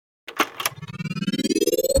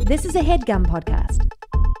This is a HeadGum podcast.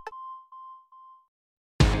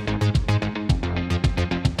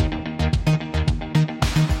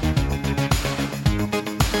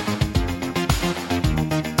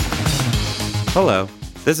 Hello,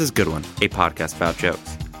 this is Good One, a podcast about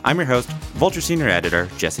jokes. I'm your host, Vulture Senior Editor,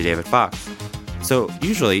 Jesse David Fox. So,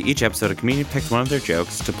 usually, each episode a comedian picks one of their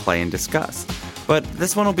jokes to play and discuss. But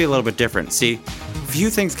this one will be a little bit different. See, few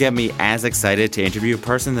things get me as excited to interview a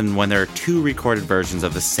person than when there are two recorded versions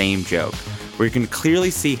of the same joke, where you can clearly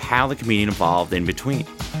see how the comedian evolved in between.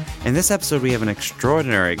 In this episode, we have an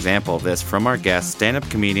extraordinary example of this from our guest, stand-up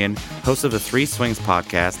comedian, host of the Three Swings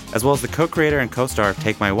podcast, as well as the co-creator and co-star of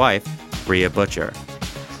Take My Wife, Rhea Butcher.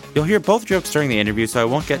 You'll hear both jokes during the interview, so I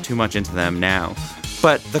won't get too much into them now.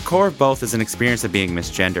 But the core of both is an experience of being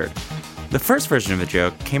misgendered. The first version of the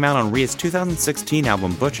joke came out on Rhea's 2016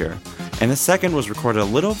 album Butcher, and the second was recorded a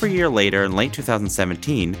little over a year later in late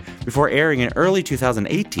 2017 before airing in early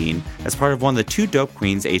 2018 as part of one of the two Dope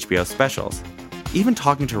Queens HBO specials. Even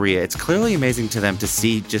talking to Rhea, it's clearly amazing to them to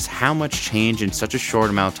see just how much change in such a short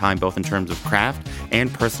amount of time, both in terms of craft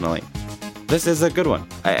and personally. This is a good one.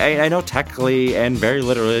 I know technically and very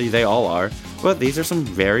literally they all are, but these are some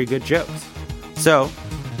very good jokes. So,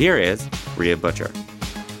 here is Rhea Butcher.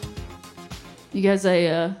 You guys,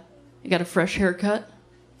 I got a fresh haircut.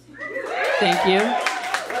 Thank you.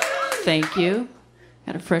 Thank you.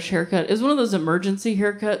 Got a fresh haircut. It was one of those emergency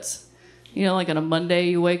haircuts. You know, like on a Monday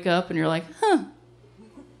you wake up and you're like,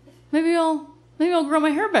 maybe I'll grow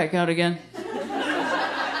my hair back out again. Maybe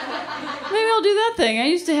I'll do that thing. I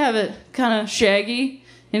used to have it kind of shaggy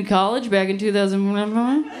in college back in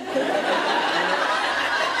 2001.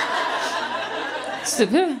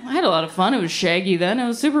 I had a lot of fun. It was shaggy then. It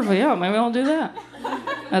was super fun. Yeah, maybe I'll do that.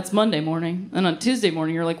 That's Monday morning. And on Tuesday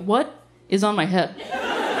morning, you're like, what is on my head?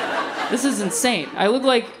 This is insane. I look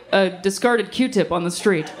like a discarded Q-tip on the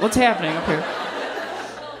street. What's happening up here?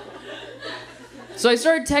 So I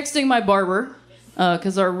started texting my barber,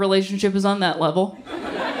 because our relationship is on that level.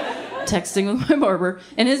 Texting with my barber.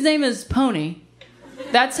 And his name is Pony.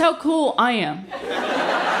 That's how cool I am.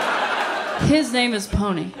 His name is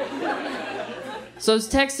Pony. So I was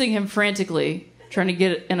texting him frantically, trying to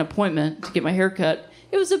get an appointment to get my hair cut.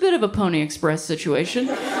 It was a bit of a Pony Express situation.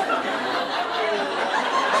 Thank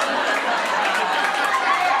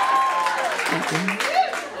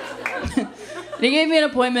you. And he gave me an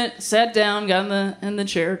appointment, sat down, got in the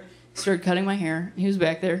chair, started cutting my hair. He was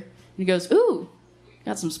back there, and he goes, "Ooh,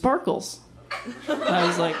 got some sparkles." And I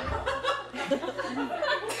was like,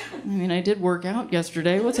 I did work out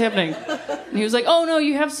yesterday. What's happening? And he was like, "Oh no,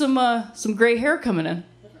 you have some gray hair coming in."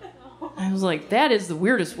 I was like, that is the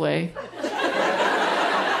weirdest way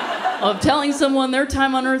of telling someone their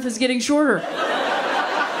time on Earth is getting shorter. But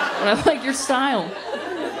I like your style.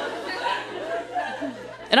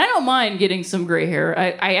 And I don't mind getting some gray hair.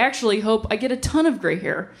 I actually hope I get a ton of gray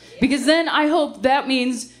hair, because then I hope that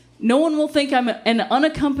means no one will think I'm an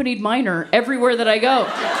unaccompanied minor everywhere that I go.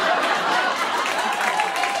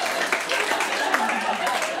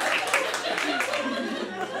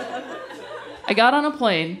 I got on a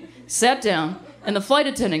plane, sat down, and the flight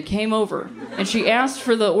attendant came over, and she asked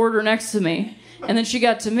for the order next to me, and then she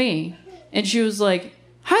got to me, and she was like,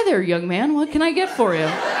 "Hi there, young man, what can I get for you?"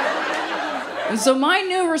 And so my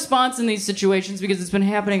new response in these situations, because it's been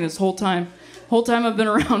happening this whole time I've been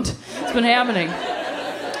around, it's been happening.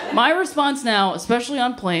 My response now, especially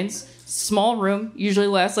on planes, small room, usually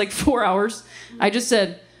lasts like 4 hours, I just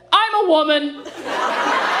said, "I'm a woman."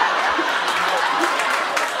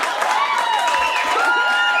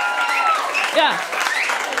 Yeah.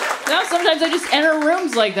 Now sometimes I just enter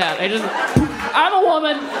rooms like that. I'm a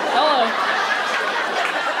woman. Hello.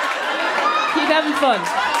 Keep having fun.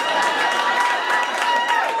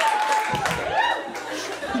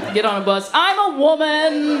 Get on a bus. I'm a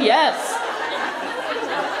woman. Yes.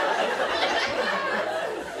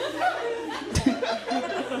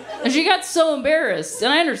 And she got so embarrassed,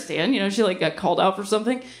 and I understand, she got called out for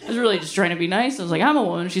something. I was really just trying to be nice. I was like, "I'm a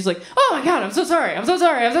woman." She's like, "Oh my God, I'm so sorry. I was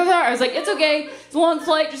like, "It's okay. It's a long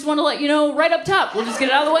flight. Just want to let you know right up top. We'll just get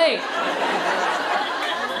it out of the way."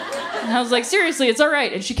 And I was like, "Seriously, it's all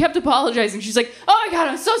right." And she kept apologizing. She's like, "Oh my God,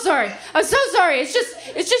 I'm so sorry. I'm so sorry. It's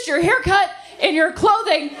just your haircut and your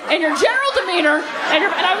clothing and your general demeanor." And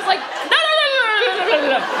I was like, "No.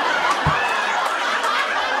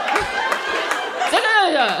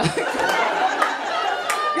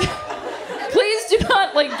 Please do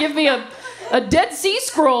not give me a Dead Sea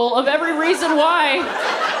Scroll of every reason why."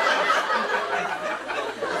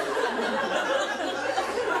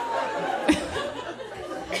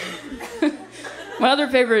 My other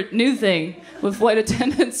favorite new thing with flight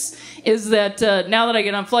attendants is that now that I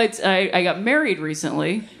get on flights, I got married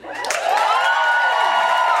recently.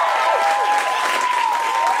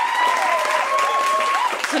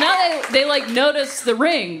 So now they like notice the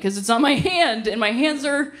ring because it's on my hand, and my hands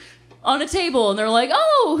are on a table, and they're like,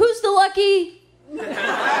 "Oh, who's the lucky?"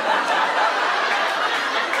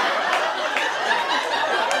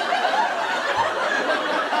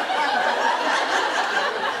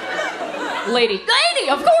 Lady,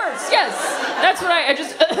 of course, yes. That's what I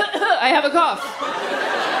just I have a cough.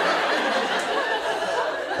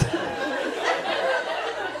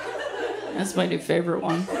 That's my new favorite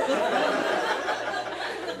one.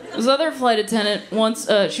 This other flight attendant once,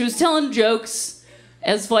 she was telling jokes,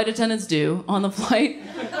 as flight attendants do, on the flight.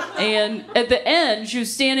 And at the end, she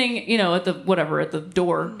was standing, at the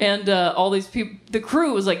door. And all these people, the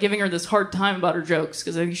crew was like giving her this hard time about her jokes,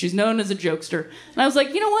 because I think she's known as a jokester. And I was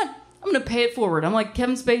like, you know what? I'm going to pay it forward. I'm like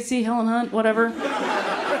Kevin Spacey, Helen Hunt, whatever. I'm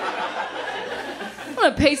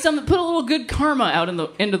going to pay something, put a little good karma out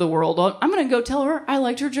into the world. I'm going to go tell her I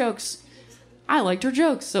liked her jokes.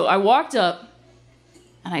 So I walked up,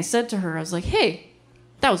 and I said to her, I was like, hey,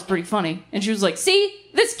 that was pretty funny. And she was like, see,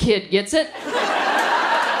 this kid gets it.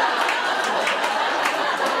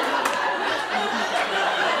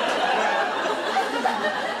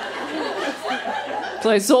 So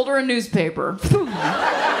I sold her a newspaper.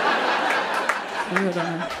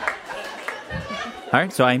 All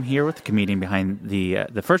right, so I'm here with the comedian behind the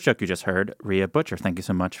first joke you just heard, Rhea Butcher. Thank you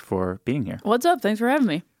so much for being here. What's up? Thanks for having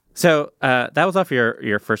me. So that was off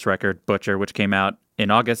your first record, Butcher, which came out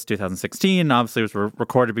in August 2016. Obviously, it was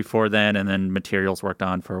recorded before then, and then materials worked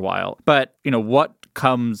on for a while. But, what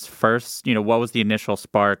comes first? What was the initial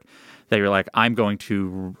spark that you're like, I'm going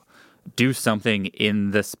to do something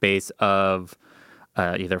in the space of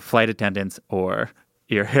either flight attendants or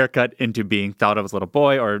your haircut into being thought of as a little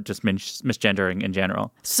boy or just misgendering in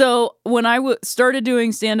general? So when I started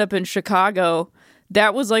doing stand-up in Chicago,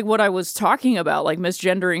 that was like what I was talking about, like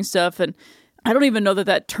misgendering stuff. And I don't even know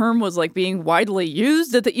that term was like being widely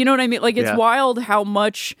used. You know what I mean? Like it's wild how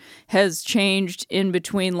much has changed in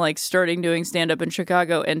between like starting doing stand-up in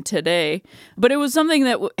Chicago and today. But it was something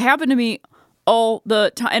that happened to me all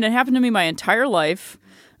the time, and it happened to me my entire life.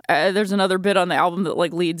 There's another bit on the album that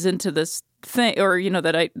like leads into this thing, or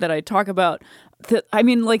that I talk about. I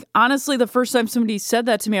mean, like honestly, the first time somebody said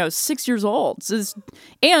that to me, I was 6 years old.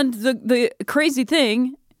 And the crazy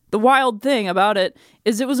thing, the wild thing about it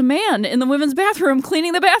is, it was a man in the women's bathroom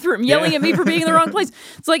cleaning the bathroom, yelling at me for being in the wrong place.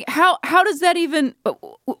 It's like, how does that even?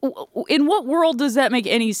 In what world does that make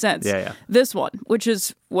any sense? Yeah. This one, which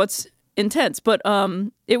is what's intense, but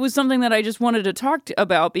it was something that I just wanted to talk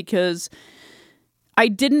about because I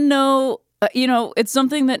didn't know. It's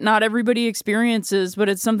something that not everybody experiences, but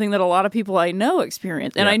it's something that a lot of people I know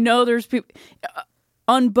experience. And I know there's people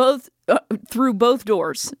on both, through both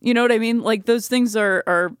doors. You know what I mean? Like those things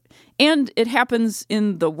are, and it happens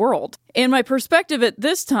in the world. And my perspective at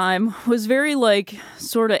this time was very like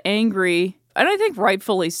sort of angry, and I think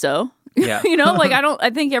rightfully so. Yeah. I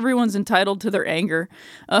think everyone's entitled to their anger.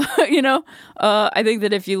 I think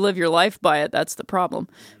that if you live your life by it, that's the problem.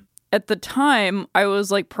 At the time, I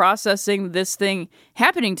was like processing this thing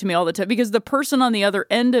happening to me all the time, because the person on the other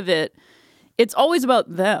end of it, it's always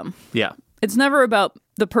about them. Yeah. It's never about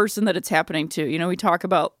the person that it's happening to. We talk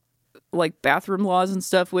about like bathroom laws and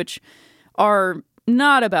stuff, which are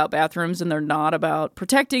not about bathrooms, and they're not about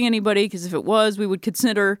protecting anybody, because if it was, we would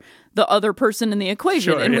consider the other person in the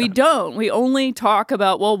equation. Sure, and we don't. We only talk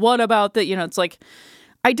about, well, what about the, it's like,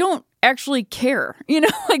 I don't actually care.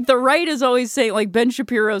 Like the right is always saying, like Ben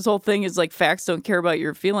Shapiro's whole thing is like, facts don't care about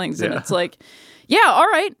your feelings. And it's like, yeah, all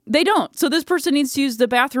right, they don't. So this person needs to use the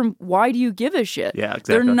bathroom. Why do you give a shit? Yeah,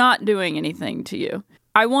 exactly. They're not doing anything to you.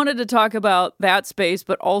 I wanted to talk about that space,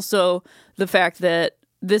 but also the fact that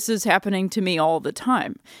this is happening to me all the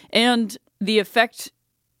time. And the effect,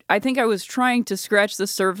 I think I was trying to scratch the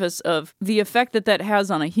surface of the effect that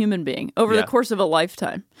has on a human being over the course of a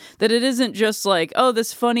lifetime. That it isn't just like, oh,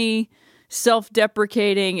 this funny,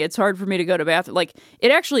 self-deprecating, it's hard for me to go to bathroom. Like,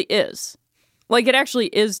 it actually is. Like, it actually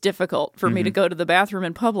is difficult for me to go to the bathroom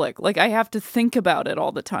in public. Like, I have to think about it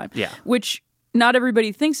all the time. Yeah. Which not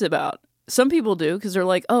everybody thinks about. Some people do, because they're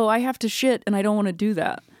like, oh, I have to shit and I don't want to do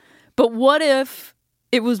that. But what if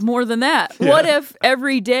it was more than that? Yeah. What if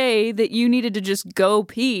every day that you needed to just go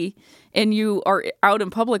pee and you are out in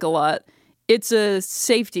public a lot, it's a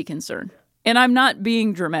safety concern? And I'm not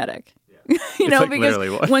being dramatic.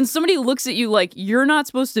 Because when somebody looks at you like you're not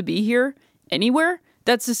supposed to be here anywhere,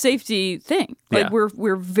 that's a safety thing. Like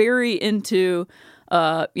we're very into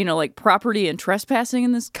like property and trespassing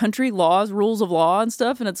in this country, laws, rules of law and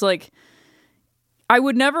stuff. And it's like, I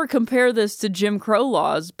would never compare this to Jim Crow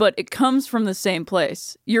laws, but it comes from the same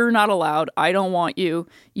place. You're not allowed. I don't want you.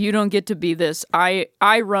 You don't get to be this. I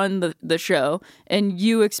run the show, and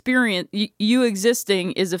you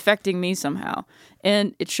existing is affecting me somehow,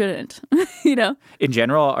 and it shouldn't. In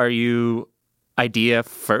general, are you idea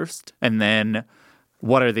first, and then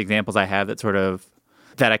what are the examples I have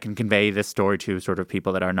that I can convey this story to sort of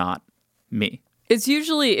people that are not me? It's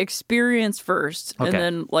usually experience first, and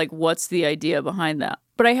then, like, what's the idea behind that?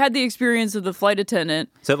 But I had the experience of the flight attendant.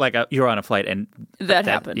 So, like, you're on a flight, and that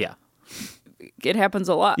happened. Yeah. It happens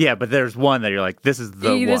a lot. Yeah, but there's one that you're like, this is the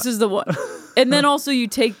one. This is the one. And then also you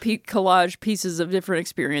take collage pieces of different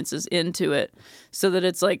experiences into it so that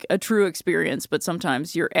it's, like, a true experience, but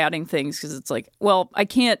sometimes you're adding things because it's like, well, I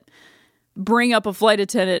can't bring up a flight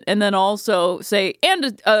attendant and then also say,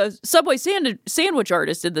 and a Subway sandwich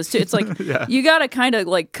artist did this too. It's like, you got to kind of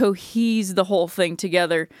like cohese the whole thing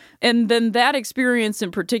together. And then that experience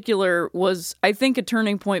in particular was, I think, a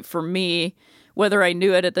turning point for me, whether I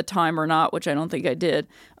knew it at the time or not, which I don't think I did,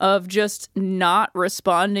 of just not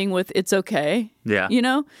responding with, it's okay. Yeah.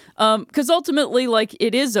 Because ultimately, like,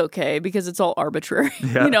 it is okay because it's all arbitrary.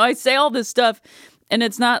 Yeah. I say all this stuff, and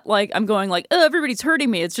it's not like I'm going like, oh, everybody's hurting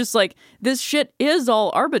me. It's just like, this shit is all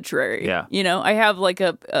arbitrary. Yeah. I have like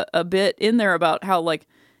a bit in there about how, like,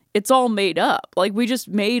 it's all made up. Like, we just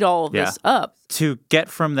made all of this up. To get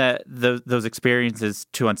from those experiences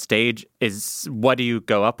to on stage, what do you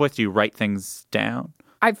go up with? Do you write things down?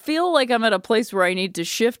 I feel like I'm at a place where I need to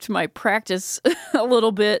shift my practice a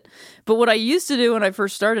little bit. But what I used to do when I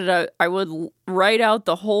first started, I would write out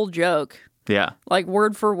the whole joke. Yeah. Like,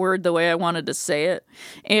 word for word, the way I wanted to say it.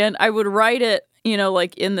 And I would write it,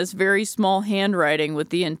 like, in this very small handwriting with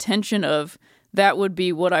the intention of that would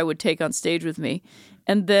be what I would take on stage with me.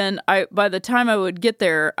 And then by the time I would get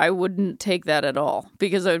there, I wouldn't take that at all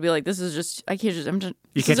because I would be like, this is just, this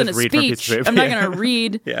isn't a speech. I'm not going to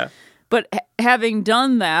read. Yeah. But having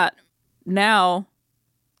done that, now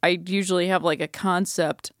I usually have like a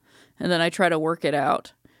concept and then I try to work it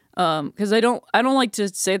out. Because I don't like to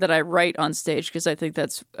say that I write on stage because I think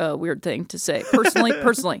that's a weird thing to say.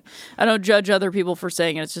 Personally, I don't judge other people for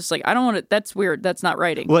saying it. It's just like, I don't want to. That's weird. That's not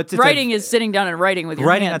writing. Well, writing is sitting down and writing with your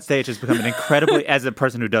writing hands. on stage has become an incredibly, as a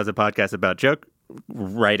person who does a podcast about joke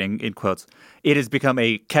writing in quotes, it has become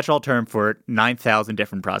a catch-all term for 9,000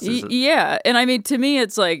 different processes. Yeah, and I mean, to me,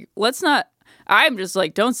 it's like, let's not. I'm just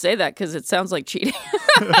like, don't say that because it sounds like cheating.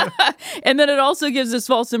 And then it also gives this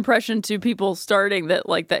false impression to people starting that,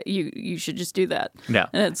 like, that you should just do that. Yeah.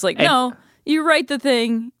 And it's like, no, you write the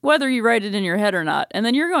thing, whether you write it in your head or not, and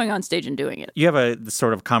then you're going on stage and doing it. You have a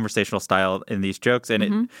sort of conversational style in these jokes,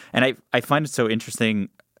 and I find it so interesting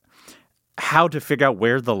how to figure out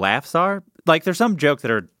where the laughs are. Like, there's some jokes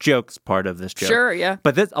that are jokes part of this joke. Sure, yeah.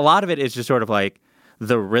 But a lot of it is just sort of like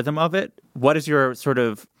the rhythm of it. What is your sort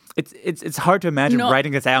of... It's hard to imagine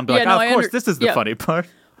writing this out and be of course, this is the funny part.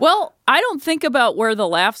 Well, I don't think about where the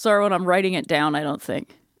laughs are when I'm writing it down, I don't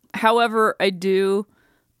think. However, I do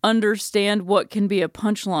understand what can be a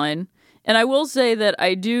punchline. And I will say that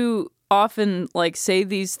I do often, like, say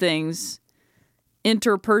these things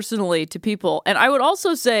interpersonally to people. And I would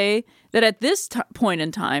also say that at this point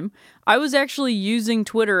in time, I was actually using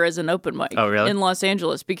Twitter as an open mic in Los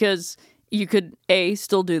Angeles because you could, A,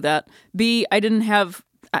 still do that. B, I didn't have...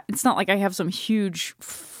 It's not like I have some huge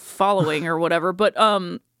following or whatever, but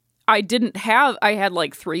I had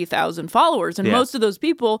like 3,000 followers, and most of those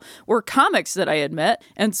people were comics that I had met.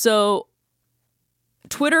 And so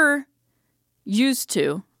Twitter used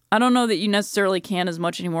to, I don't know that you necessarily can as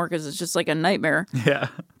much anymore because it's just like a nightmare. Yeah.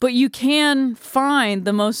 But you can find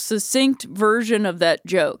the most succinct version of that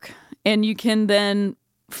joke, and you can then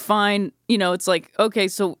find, it's like, okay,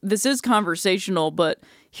 so this is conversational, but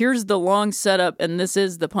here's the long setup and this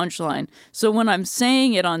is the punchline. So when I'm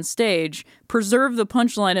saying it on stage, preserve the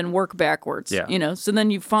punchline and work backwards. Yeah. So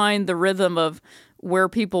then you find the rhythm of where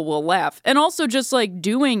people will laugh. And also just like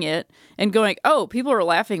doing it and going, oh, people are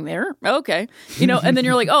laughing there? Okay. And then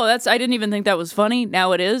you're like, oh, I didn't even think that was funny.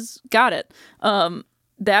 Now it is. Got it.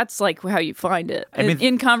 That's like how you find it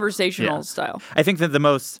in conversational style. I think that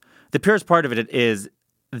the purest part of it is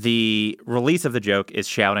the release of the joke is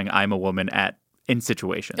shouting, I'm a woman in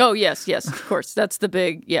situations. Oh, yes, of course. That's the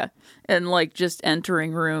big, and like just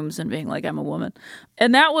entering rooms and being like, I'm a woman.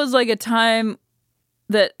 And that was like a time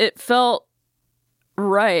that it felt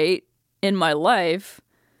right in my life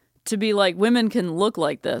to be like, women can look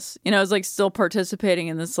like this. I was like still participating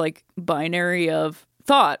in this like binary of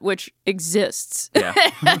thought, which exists Yeah.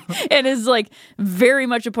 and is like very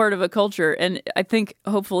much a part of a culture. And I think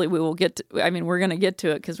hopefully we will get to, we're going to get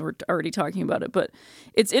to it because we're already talking about it. But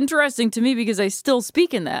it's interesting to me because I still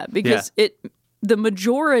speak in that because the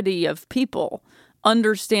majority of people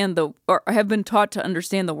understand or have been taught to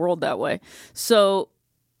understand the world that way. So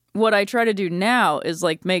what I try to do now is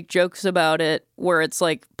like make jokes about it where it's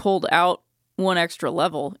like pulled out one extra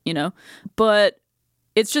level, but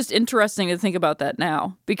it's just interesting to think about that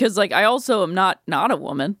now because like I also am not a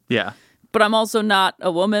woman. Yeah. But I'm also not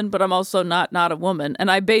a woman, but I'm also not a woman. And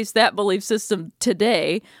I base that belief system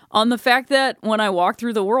today on the fact that when I walk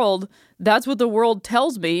through the world, that's what the world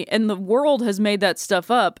tells me. And the world has made that stuff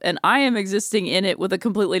up. And I am existing in it with a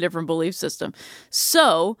completely different belief system.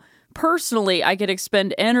 So personally, I could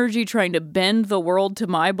expend energy trying to bend the world to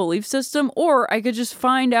my belief system, or I could just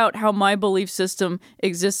find out how my belief system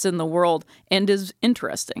exists in the world and is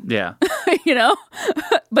interesting. Yeah.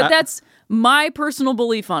 But that's my personal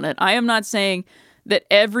belief on it. I am not saying that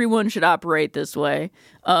everyone should operate this way.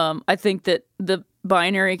 I think that the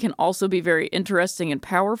binary can also be very interesting and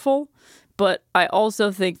powerful, but I also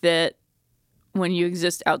think that when you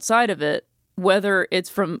exist outside of it, whether it's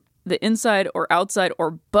from the inside or outside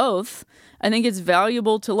or both, I think it's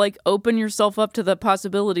valuable to like open yourself up to the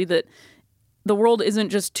possibility that the world isn't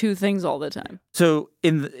just two things all the time. So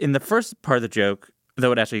in the first part of the joke,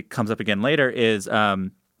 though it actually comes up again later, is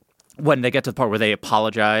when they get to the part where they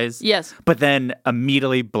apologize. Yes. But then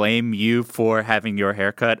immediately blame you for having your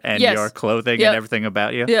haircut and your clothing and everything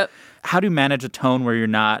about you. Yep. How do you manage a tone where you're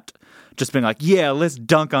not just being like, yeah, let's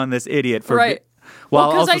dunk on this idiot for right.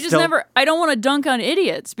 Well, because I don't want to dunk on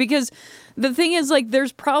idiots because the thing is like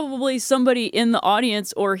there's probably somebody in the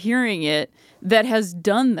audience or hearing it that has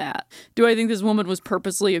done that. Do I think this woman was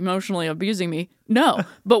purposely emotionally abusing me? No.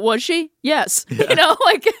 But was she? Yes. Yeah.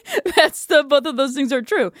 Both of those things are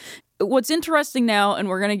true. What's interesting now, and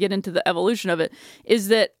we're going to get into the evolution of it, is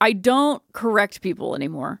that I don't correct people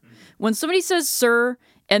anymore. When somebody says sir,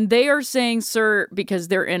 and they are saying sir because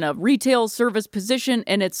they're in a retail service position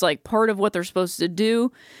and it's like part of what they're supposed to do.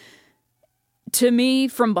 To me,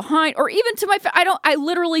 from behind, or even to I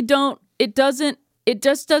literally don't, it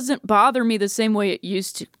just doesn't bother me the same way it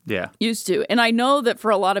used to. Yeah. Used to. And I know that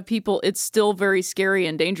for a lot of people, it's still very scary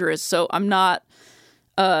and dangerous. So I'm not,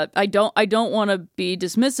 I don't want to be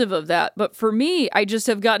dismissive of that. But for me, I just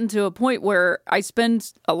have gotten to a point where I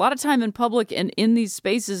spend a lot of time in public and in these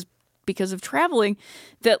spaces because of traveling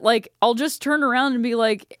that like I'll just turn around and be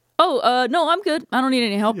like, oh, no, I'm good. I don't need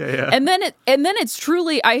any help. Yeah. And then it's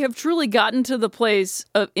truly, I have truly gotten to the place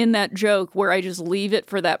in that joke where I just leave it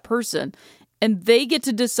for that person and they get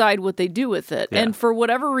to decide what they do with it. Yeah. And for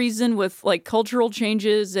whatever reason with like cultural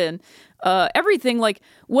changes and everything, like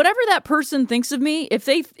whatever that person thinks of me, if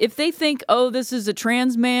they think, oh, this is a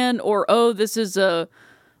trans man, or oh, this is a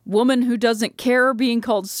woman who doesn't care being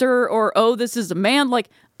called sir, or oh, this is a man, like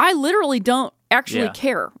I literally don't actually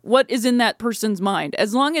care what is in that person's mind.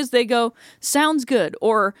 As long as they go, sounds good,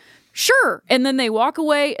 or sure, and then they walk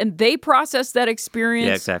away and they process that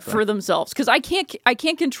experience for themselves. Because I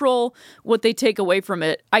can't control what they take away from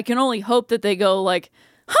it. I can only hope that they go like,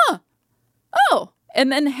 huh, oh,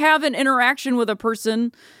 and then have an interaction with a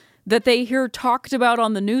person that they hear talked about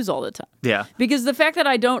on the news all the time. Yeah. Because the fact that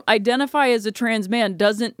I don't identify as a trans man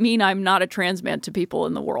doesn't mean I'm not a trans man to people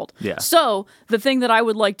in the world. Yeah. So the thing that I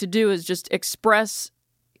would like to do is just express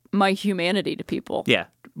my humanity to people. Yeah.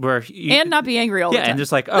 And not be angry all the time. Yeah, and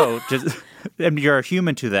just like, oh, and you're a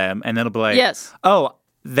human to them, and then it'll be like, yes. Oh,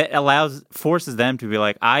 that forces them to be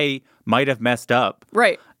like, I might have messed up.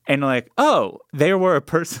 Right. And like, oh, they were a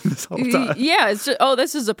person this whole time. Yeah, it's just, oh,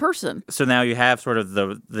 this is a person. So now you have sort of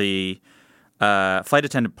the flight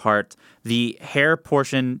attendant part, the hair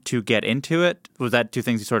portion to get into it. Was that two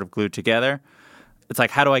things you sort of glued together? It's like,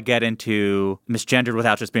 how do I get into misgendered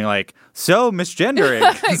without just being like, so misgendering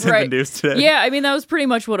is in the news today? Yeah, I mean, that was pretty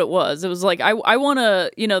much what it was. It was like, I want to,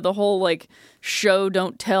 the whole like show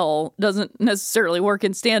don't tell doesn't necessarily work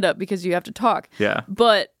in stand-up because you have to talk. Yeah.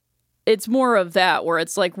 But it's more of that where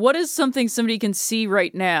it's like, what is something somebody can see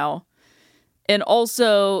right now? And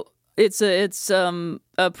also it's a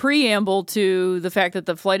preamble to the fact that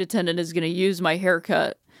the flight attendant is going to use my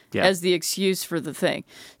haircut as the excuse for the thing.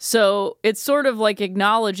 So it's sort of like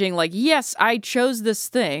acknowledging like, yes, I chose this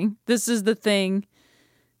thing. This is the thing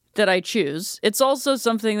that I choose. It's also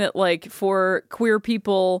something that like for queer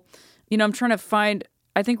people, I'm trying to find,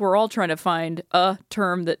 I think we're all trying to find a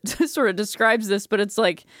term that sort of describes this, but it's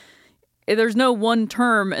like, there's no one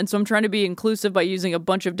term, and so I'm trying to be inclusive by using a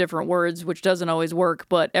bunch of different words, which doesn't always work.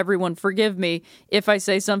 But everyone, forgive me if I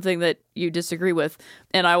say something that you disagree with,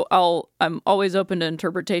 and I'm always open to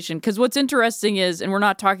interpretation. Because what's interesting is, and we're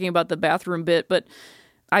not talking about the bathroom bit, but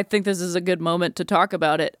I think this is a good moment to talk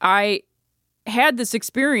about it. I had this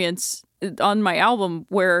experience on my album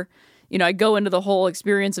where, I go into the whole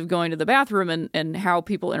experience of going to the bathroom and how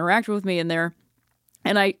people interact with me in there.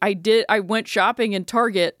 And I went shopping in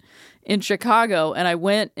Target in Chicago, and I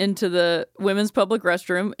went into the women's public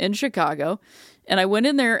restroom in Chicago, and I went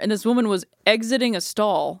in there, and this woman was exiting a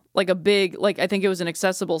stall, like a big, I think it was an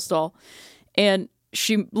accessible stall, and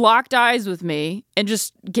she locked eyes with me and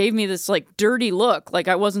just gave me this dirty look, like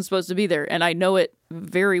I wasn't supposed to be there, and I know it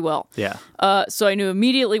very well. Yeah. So I knew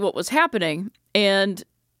immediately what was happening, and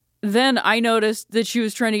then I noticed that she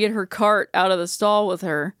was trying to get her cart out of the stall with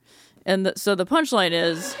her. And so the punchline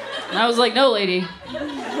is, and I was like, no, lady,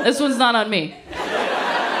 this one's not on me.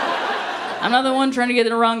 I'm not the one trying to get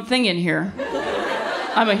the wrong thing in here.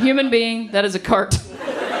 I'm a human being. That is a cart. It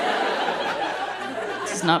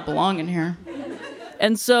does not belong in here.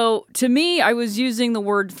 And so to me, I was using the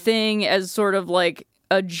word thing as sort of like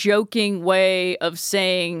a joking way of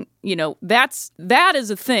saying, that is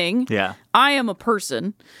a thing. Yeah. I am a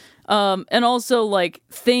person. And also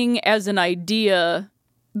thing as an idea.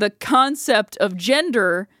 The concept of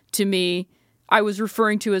gender, to me, I was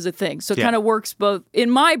referring to as a thing. So it kind of works both. In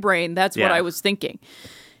my brain, that's what I was thinking.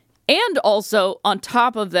 And also, on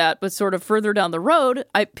top of that, but sort of further down the road,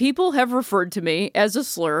 people have referred to me as a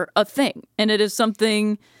slur, a thing. And it is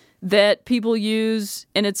something that people use,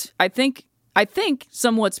 and it's, I think,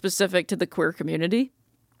 somewhat specific to the queer community.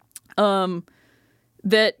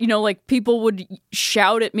 That, people would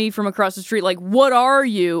shout at me from across the street, what are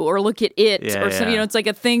you? Or look at it. Or something. It's like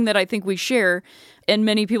a thing that I think we share. And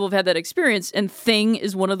many people have had that experience. And thing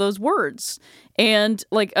is one of those words. And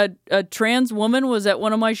a trans woman was at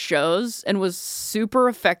one of my shows and was super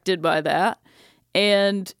affected by that.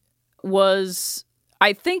 And was,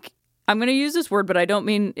 I think, I'm going to use this word, but I don't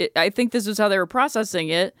mean it. I think this is how they were processing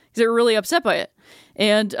it because they were really upset by it.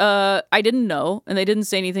 And I didn't know, and they didn't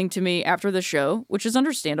say anything to me after the show, which is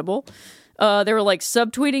understandable. They were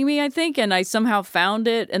subtweeting me, I think, and I somehow found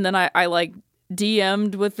it, and then I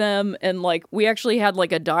DM'd with them, and we actually had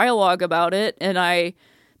a dialogue about it, and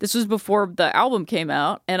this was before the album came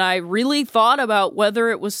out, and I really thought about whether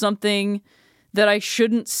it was something that I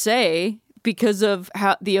shouldn't say because of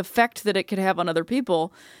how the effect that it could have on other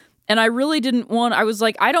people. And I really didn't want, I was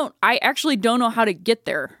I actually don't know how to get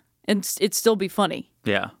there and it still be funny.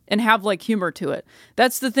 Yeah. And have humor to it.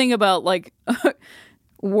 That's the thing about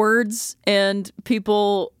words and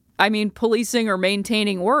people, policing or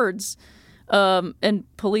maintaining words. And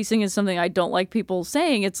policing is something I don't like people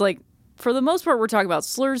saying. It's for the most part, we're talking about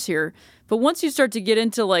slurs here. But once you start to get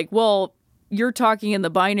into well, you're talking in the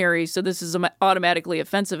binary, so this is automatically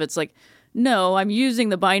offensive. It's no, I'm using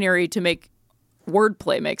the binary to make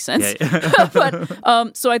wordplay makes sense. Yeah.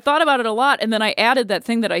 But so I thought about it a lot, and then I added that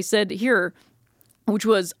thing that I said here, which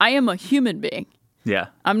was, I am a human being. Yeah.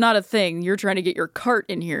 I'm not a thing. You're trying to get your cart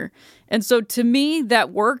in here. And so to me,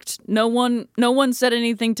 that worked. No one said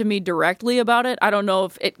anything to me directly about it. I don't know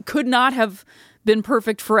if it could not have been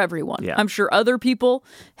perfect for everyone. Yeah. I'm sure other people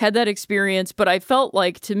had that experience, but I felt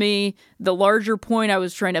to me, the larger point I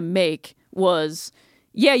was trying to make was,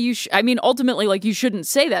 yeah, ultimately, you shouldn't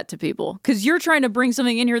say that to people because you're trying to bring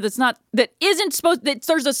something in here that isn't supposed,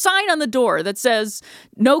 there's a sign on the door that says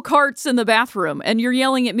no carts in the bathroom, and you're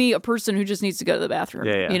yelling at me, a person who just needs to go to the bathroom,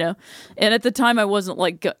 And at the time I wasn't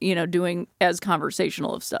doing as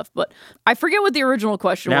conversational of stuff, but I forget what the original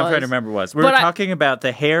question was. Now I'm trying to remember what it was. We were talking about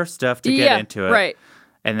the hair stuff to get into it. Right.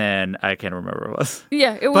 And then I can't remember what it was.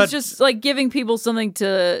 Yeah, it was just giving people something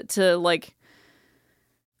to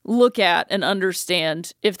look at and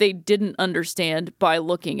understand if they didn't understand by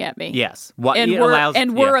looking at me. Yes.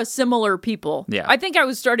 We're a similar people. Yeah. I think I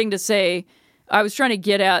was starting to say, I was trying to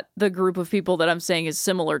get at the group of people that I'm saying is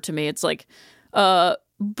similar to me. It's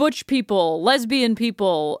butch people, lesbian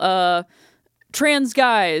people, trans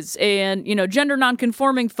guys, and, gender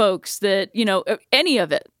nonconforming folks that, any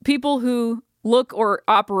of it. People who look or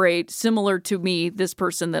operate similar to me, this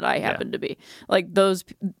person that I happen to be.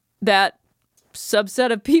 That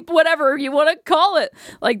subset of people, whatever you want to call it,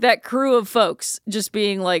 that crew of folks just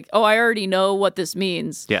being oh, I already know what this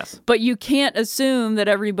means. Yes. But you can't assume that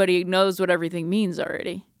everybody knows what everything means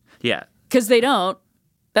already. Yeah. Because they don't.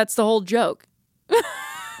 That's the whole joke.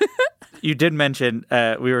 You did mention,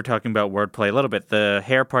 we were talking about wordplay a little bit. The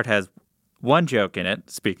hair part has one joke in it,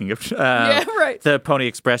 speaking of yeah, right. The Pony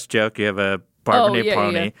Express joke. You have a Barbara named yeah,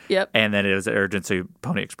 Pony. yeah. Yep. And then it was Urgency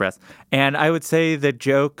Pony Express. And I would say the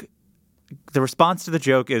response to the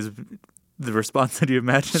joke is the response that you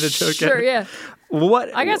imagine the joke. Sure, yeah.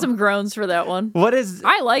 What? I got some groans for that one. What is?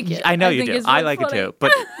 I like it. I know you think do. it's I really like funny. it too.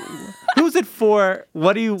 But who's it for?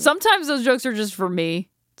 What do you? Sometimes those jokes are just for me.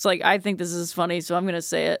 It's like, I think this is funny, so I'm going to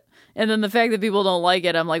say it. And then the fact that people don't like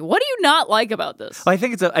it, I'm like, what do you not like about this? I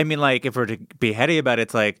think I mean, like, if we're to be heady about it,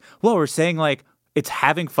 it's like, well, we're saying, like, it's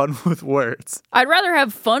having fun with words. I'd rather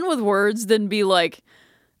have fun with words than be like,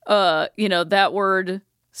 that word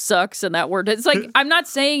sucks and that word. It's like, I'm not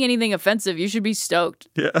saying anything offensive. You should be stoked.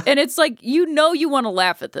 Yeah. And it's like, you want to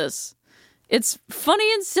laugh at this. It's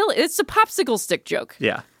funny and silly. It's a popsicle stick joke.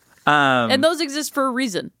 Yeah. And those exist for a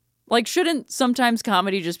reason. Like, shouldn't sometimes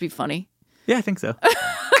comedy just be funny? Yeah, I think so.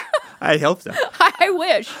 I hope so. I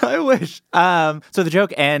wish. I wish. So the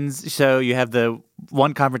joke ends. So you have the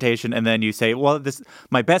one confrontation, and then you say, "Well,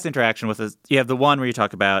 my best interaction with this." You have the one where you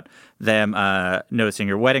talk about them noticing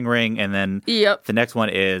your wedding ring, and then Yep. the next one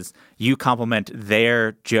is you compliment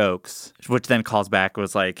their jokes, which then calls back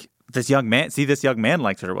was like, "This young man, see, this young man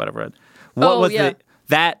likes it," or whatever. What was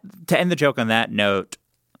that to end the joke on that note?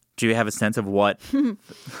 Do you have a sense of what?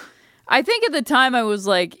 I think at the time I was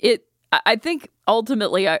like, I think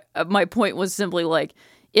ultimately my point was simply like,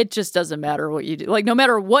 it just doesn't matter what you do. Like, no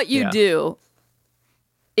matter what you do,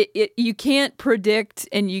 you can't predict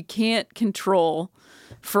and you can't control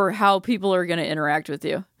for how people are going to interact with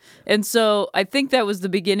you. And so I think that was the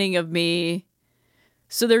beginning of me.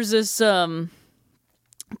 So there's this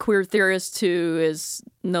queer theorist who is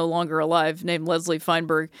no longer alive named Leslie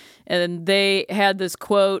Feinberg. And they had this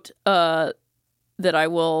quote that I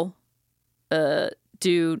will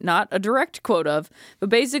do not a direct quote of, but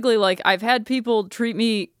basically, like, I've had people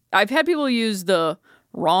use the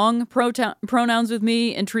wrong pronouns with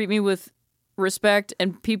me and treat me with respect,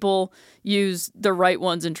 and people use the right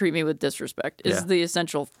ones and treat me with disrespect is the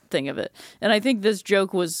essential thing of it. And I think this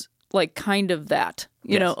joke was like kind of that,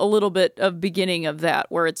 you know, a little bit of beginning of that,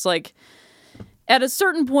 where it's like, at a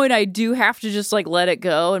certain point, I do have to just like let it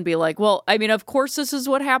go and be like, well, I mean, of course this is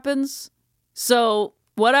what happens. So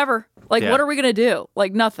whatever. Like, what are we going to do?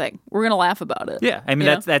 Like, nothing. We're going to laugh about it. Yeah. I mean,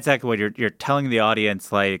 that's exactly what you're telling the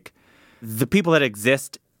audience. Like, the people that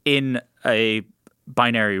exist in a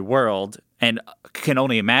binary world and can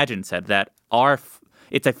only imagine said that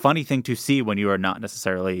it's a funny thing to see when you are not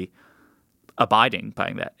necessarily abiding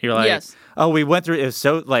by that. You're like, oh, we went through it. Was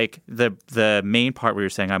so like the main part where you're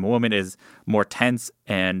saying I'm a woman is more tense,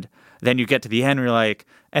 and then you get to the end where you're like,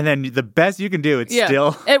 and then the best you can do, it's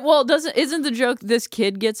still. Isn't the joke this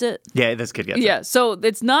kid gets it? Yeah, this kid gets it. Yeah, so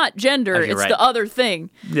it's not gender, it's right. the other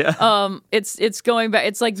thing. Yeah. It's going back.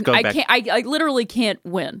 It's like I literally can't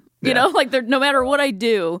win. You know, like no matter what I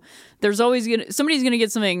do, there's always somebody's gonna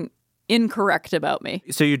get something incorrect about me.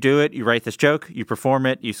 So you do it, you write this joke, you perform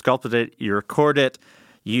it, you sculpted it, you record it,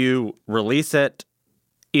 you release it.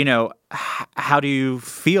 You know, how do you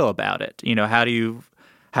feel about it? You know, how do you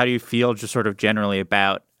feel just sort of generally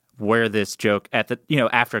about where this joke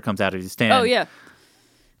after it comes out of your stand? Oh yeah.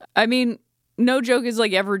 I mean, no joke is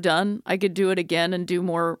like ever done. I could do it again and do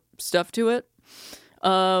more stuff to it.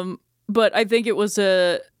 But I think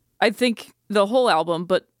I think the whole album,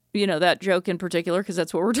 but you know, that joke in particular, because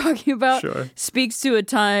that's what we're talking about, speaks to a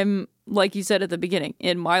time, like you said at the beginning,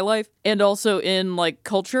 in my life and also in like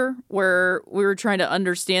culture where we were trying to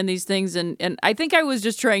understand these things. And I think I was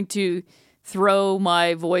just trying to throw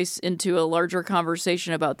my voice into a larger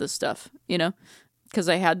conversation about this stuff, you know, because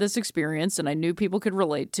I had this experience and I knew people could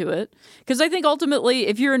relate to it. Because I think ultimately,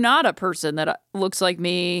 if you're not a person that looks like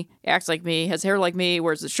me, acts like me, has hair like me,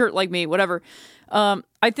 wears a shirt like me, whatever,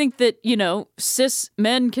 I think that, you know, cis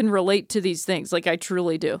men can relate to these things. Like I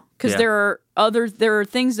truly do. Because there are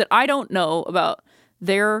things that I don't know about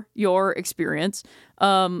your experience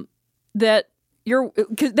that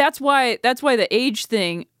cause that's why the age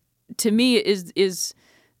thing to me is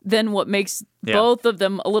then what makes both of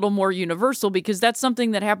them a little more universal, because that's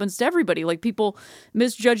something that happens to everybody. Like people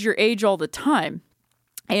misjudge your age all the time.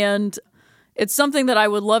 And it's something that I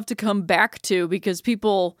would love to come back to, because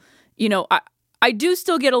people, you know, I do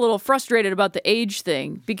still get a little frustrated about the age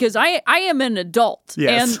thing, because I am an adult.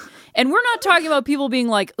 Yes. And we're not talking about people being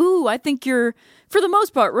like, ooh, I think you're, for the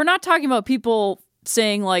most part, we're not talking about people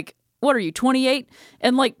saying like, what are you, 28?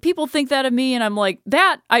 And like people think that of me, and I'm like,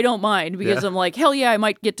 that I don't mind, because I'm like, hell yeah, I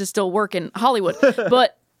might get to still work in Hollywood.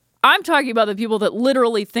 But I'm talking about the people that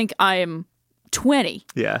literally think I am 20.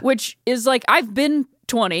 Yeah. Which is like, I've been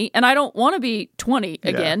 20 and I don't want to be 20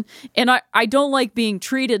 again. And I don't like being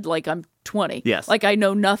treated like I'm 20. Yes. Like I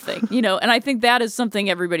know nothing, and I think that is something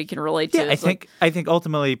everybody can relate to. Yeah, I think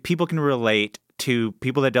ultimately people can relate to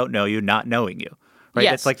people that don't know you not knowing you. Right?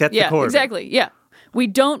 Yes. That's the core. Exactly. Yeah. We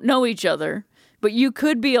don't know each other, but you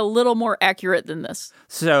could be a little more accurate than this.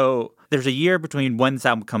 So there's a year between when this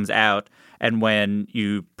album comes out and when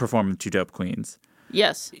you perform Two Dope Queens.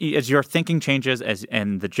 Yes. As your thinking changes,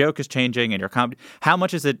 and the joke is changing, and your comedy, how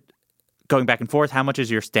much is it going back and forth? How much is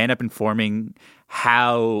your stand-up informing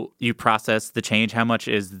how you process the change? How much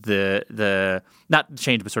is the not the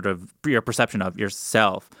change, but sort of your perception of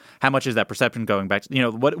yourself? How much is that perception going back to,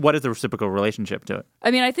 what is the reciprocal relationship to it?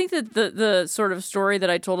 I mean, I think that the sort of story that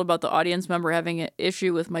I told about the audience member having an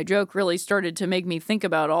issue with my joke really started to make me think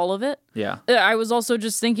about all of it. Yeah. I was also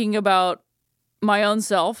just thinking about my own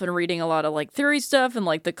self and reading a lot of like theory stuff, and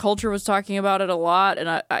like the culture was talking about it a lot. And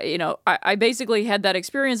I basically had that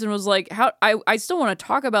experience and was like, I still want to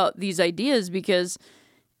talk about these ideas because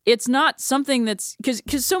it's not something that's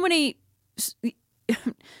because so many,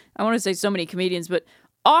 I want to say so many comedians, but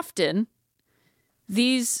often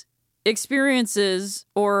these experiences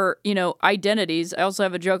or, identities. I also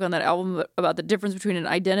have a joke on that album about the difference between an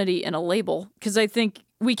identity and a label, because I think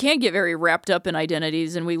we can get very wrapped up in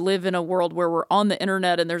identities, and we live in a world where we're on the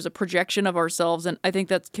internet and there's a projection of ourselves, and I think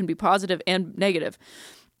that can be positive and negative.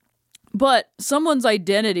 But someone's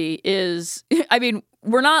identity is, I mean,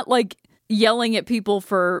 we're not like yelling at people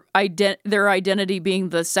for their identity being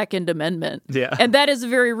the Second Amendment. Yeah. And that is a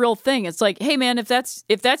very real thing. It's like, hey man, if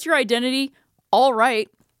that's your identity, all right.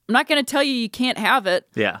 I'm not going to tell you can't have it.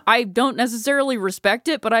 Yeah. I don't necessarily respect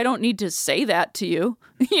it, but I don't need to say that to you.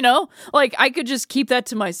 Like I could just keep that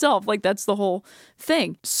to myself. Like that's the whole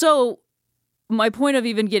thing. So my point of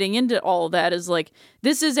even getting into all of that is like,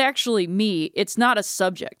 this is actually me. It's not a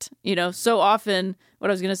subject. So often what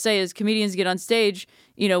I was going to say is comedians get on stage.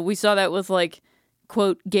 We saw that with like,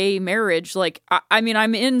 quote, gay marriage. Like, I mean,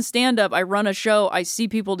 I'm in stand-up. I run a show. I see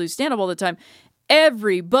people do stand-up all the time.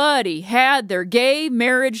 Everybody had their gay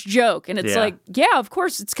marriage joke. And it's like, yeah, of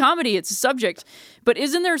course, it's comedy. It's a subject. But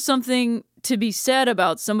isn't there something to be said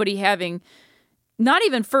about somebody having, not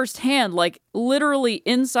even firsthand, like literally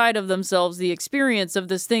inside of themselves, the experience of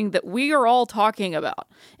this thing that we are all talking about?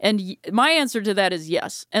 And my answer to that is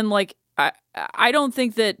yes. And like, I don't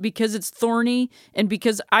think that because it's thorny and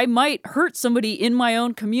because I might hurt somebody in my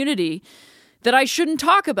own community that I shouldn't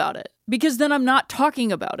talk about it, because then I'm not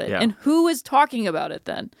talking about it. Yeah. And who is talking about it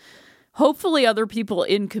then? Hopefully other people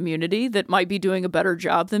in community that might be doing a better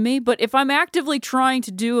job than me. But if I'm actively trying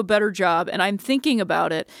to do a better job and I'm thinking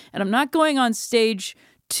about it and I'm not going on stage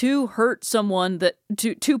to hurt someone,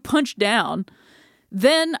 to punch down,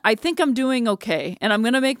 then I think I'm doing okay. And I'm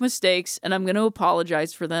going to make mistakes and I'm going to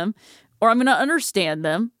apologize for them, or I'm going to understand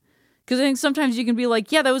them. Because I think sometimes you can be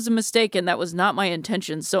like, yeah, that was a mistake and that was not my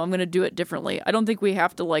intention, so I'm going to do it differently. I don't think we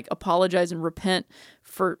have to like apologize and repent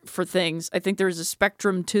for things. I think there's a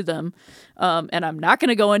spectrum to them. And I'm not going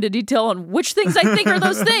to go into detail on which things I think are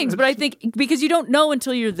those things, but I think because you don't know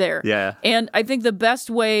until you're there. Yeah. And I think the best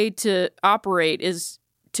way to operate is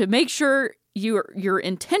to make sure your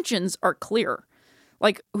intentions are clear.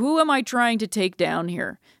 Like, who am I trying to take down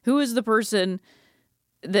here? Who is the person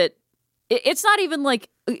that... It's not even like,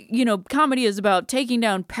 comedy is about taking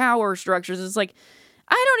down power structures. It's like,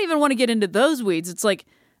 I don't even want to get into those weeds. It's like,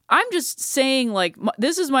 I'm just saying, like,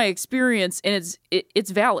 this is my experience, and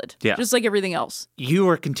it's valid, just like everything else. You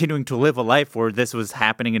were continuing to live a life where this was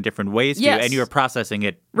happening in different ways to you, and you were processing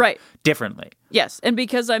it differently. Yes, and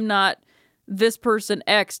because I'm not this person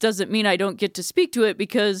X doesn't mean I don't get to speak to it,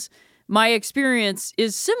 because my experience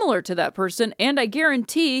is similar to that person, and I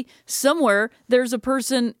guarantee somewhere there's a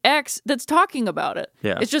person X that's talking about it.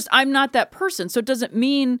 Yeah. It's just I'm not that person, so it doesn't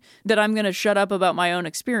mean that I'm going to shut up about my own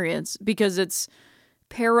experience because it's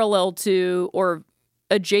parallel to or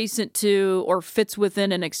adjacent to or fits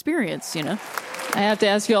within an experience, I have to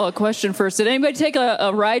ask you all a question first. Did anybody take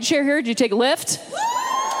a ride share here? Did you take Lyft?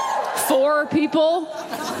 4 people?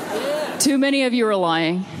 Too many of you are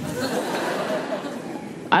lying.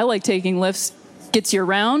 I like taking Lyfts. Gets you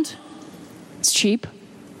around. It's cheap.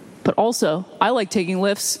 But also, I like taking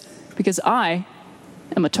Lyfts because I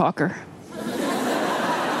am a talker.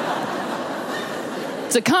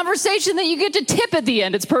 It's a conversation that you get to tip at the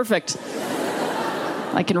end. It's perfect.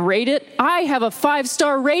 I can rate it. I have a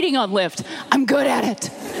 5-star rating on Lyft. I'm good at it.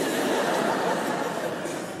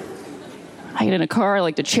 I get in a car. I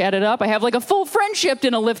like to chat it up. I have like a full friendship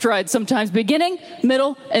in a Lyft ride sometimes. Beginning,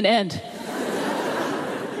 middle, and end.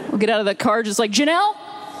 We'll get out of the car just like, Janelle,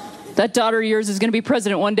 that daughter of yours is going to be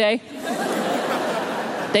president one day.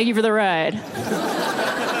 Thank you for the ride.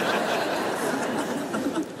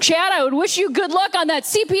 Chad, I would wish you good luck on that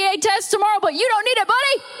CPA test tomorrow, but you don't need it,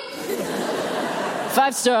 buddy.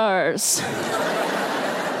 5 stars.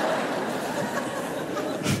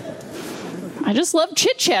 I just love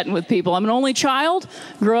chit-chatting with people. I'm an only child,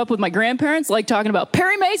 grew up with my grandparents, like talking about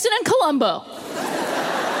Perry Mason and Columbo.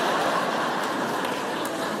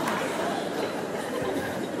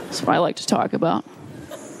 That's what I like to talk about.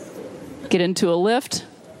 Get into a Lyft,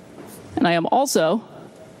 and I am also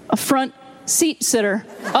a front seat sitter.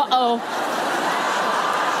 Uh-oh.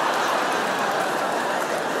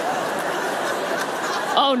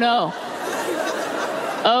 Oh, no.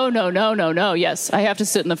 Oh, no. Yes, I have to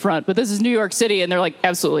sit in the front. But this is New York City, and they're like,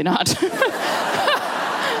 absolutely not.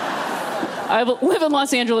 I live in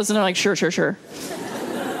Los Angeles, and they're like, sure.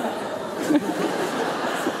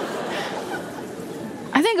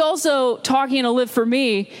 I think also talking in a Lyft for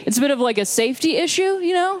me, it's a bit of like a safety issue,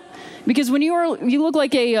 you know? Because when you look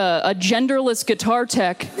like a genderless guitar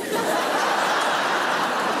tech.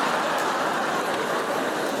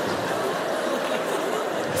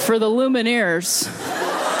 For the Lumineers.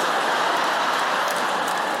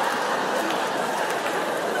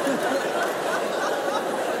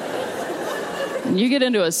 And you get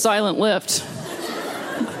into a silent Lyft.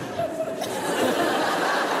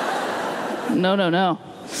 No.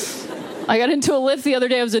 I got into a Lyft the other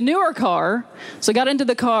day. It was a newer car. So I got into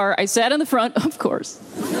the car. I sat in the front, of course.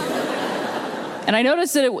 And I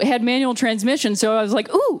noticed that it had manual transmission. So I was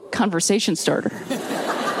like, ooh, conversation starter.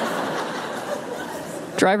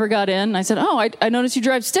 Driver got in. I said, oh, I noticed you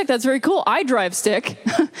drive stick. That's very cool. I drive stick.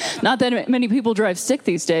 Not that many people drive stick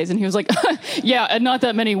these days. And he was like, yeah, and not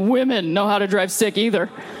that many women know how to drive stick either.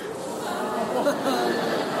 Have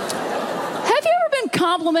you ever been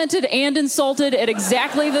complimented and insulted at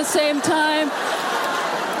exactly the same time?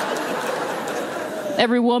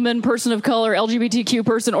 Every woman, person of color, LGBTQ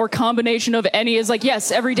person, or combination of any is like,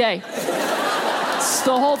 yes, every day. It's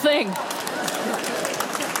the whole thing.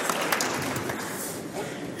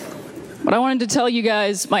 But I wanted to tell you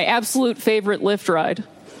guys my absolute favorite Lyft ride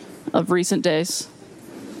of recent days.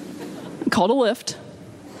 I called a Lyft,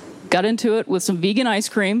 got into it with some vegan ice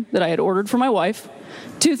cream that I had ordered for my wife.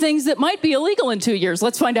 2 things that might be illegal in 2 years.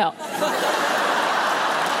 Let's find out.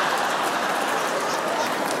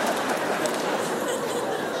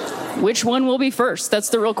 Which one will be first? That's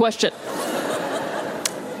the real question.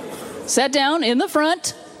 Sat down in the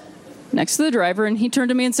front next to the driver, and he turned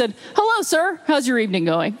to me and said, hello, sir. How's your evening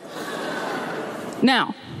going?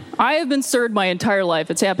 Now, I have been sirred my entire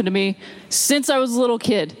life. It's happened to me since I was a little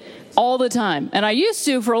kid, all the time. And I used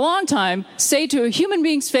to, for a long time, say to a human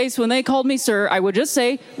being's face when they called me sir, I would just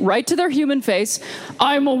say, right to their human face,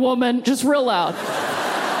 I'm a woman, just real loud.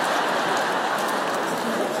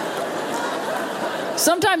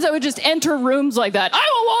 Sometimes I would just enter rooms like that. I'm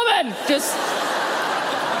a woman! Just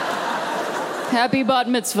happy bat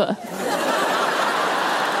mitzvah.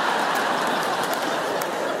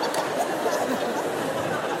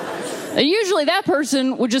 And usually that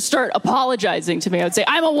person would just start apologizing to me. I would say,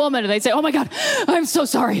 I'm a woman. And they'd say, oh my God, I'm so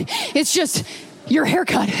sorry. It's just your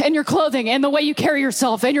haircut and your clothing and the way you carry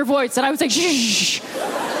yourself and your voice. And I would say, shh.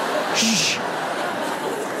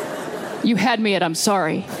 You had me at I'm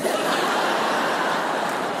sorry.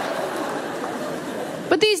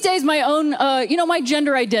 But these days, my own, my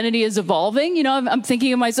gender identity is evolving. You know, I'm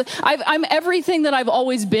thinking of myself. I'm everything that I've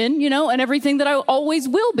always been, you know, and everything that I always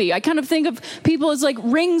will be. I kind of think of people as like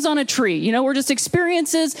rings on a tree. You know, we're just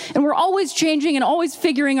experiences, and we're always changing and always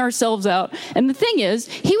figuring ourselves out. And the thing is,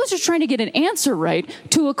 he was just trying to get an answer right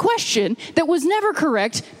to a question that was never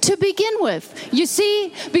correct to begin with. You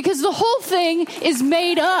see? Because the whole thing is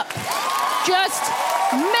made up. Just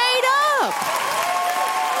made up.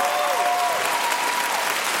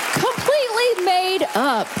 Completely made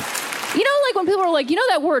up. You know, like when people are like, you know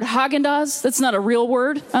that word Haagen-Dazs? That's not a real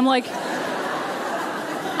word. I'm like,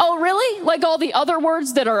 oh, really? Like all the other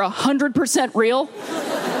words that are 100% real,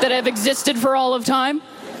 that have existed for all of time?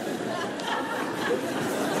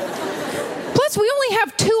 Plus, we only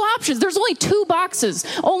have 2 options. There's only 2 boxes.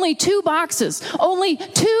 Only 2 boxes. Only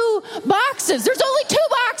 2 boxes. There's only 2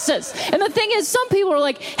 boxes. And the thing is, some people are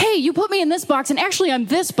like, hey, you put me in this box, and actually I'm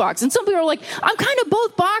this box. And some people are like, I'm kind of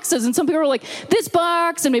both boxes. And some people are like, this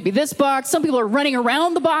box and maybe this box. Some people are running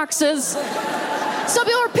around the boxes. Some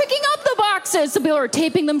people are picking up the boxes. Some people are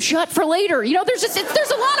taping them shut for later. You know, there's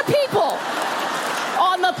a lot of people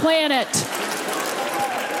on the planet.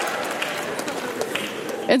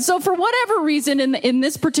 And so for whatever reason, in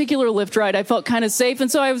this particular Lyft ride, I felt kind of safe. And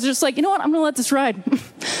so I was just like, you know what? I'm going to let this ride.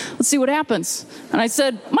 Let's see what happens. And I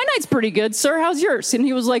said, my night's pretty good, sir. How's yours? And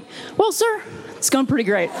he was like, well, sir, it's going pretty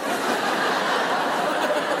great.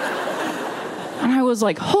 And I I was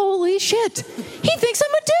like, holy shit, he thinks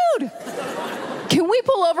I'm a dude. Can we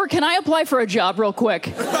pull over? Can I apply for a job real quick?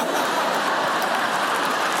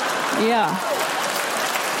 Yeah.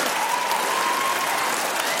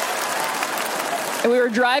 And we were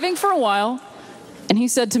driving for a while, and he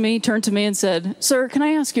turned to me and said, "Sir, can I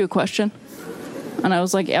ask you a question?" And I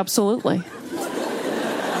was like, "Absolutely."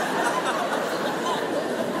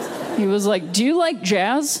 He was like, "Do you like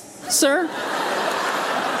jazz, sir?"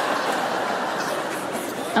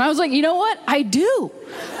 And I was like, "You know what? I do.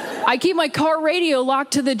 I keep my car radio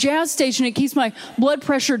locked to the jazz station. It keeps my blood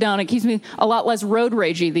pressure down. It keeps me a lot less road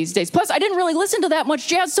ragey these days. Plus, I didn't really listen to that much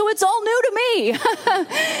jazz, so it's all new to me."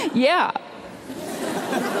 Yeah.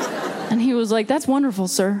 And he was like, "That's wonderful,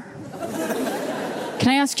 sir. Can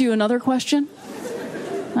I ask you another question?"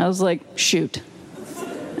 I was like, "Shoot."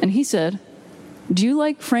 And he said, "Do you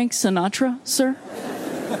like Frank Sinatra, sir?"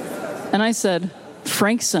 And I said,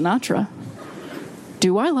 "Frank Sinatra?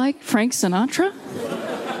 Do I like Frank Sinatra?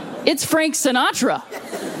 It's Frank Sinatra.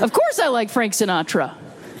 Of course I like Frank Sinatra."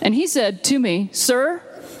 And he said to me, "Sir,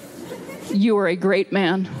 you are a great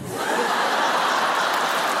man."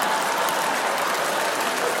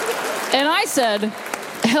 And I said,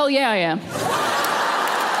 "Hell yeah, I am."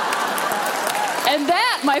 And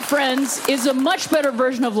that, my friends, is a much better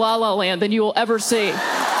version of La La Land than you will ever see.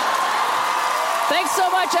 Thanks so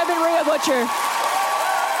much. I've been Rhea Butcher.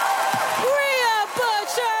 Rhea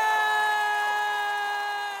Butcher!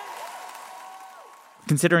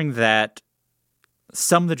 Considering that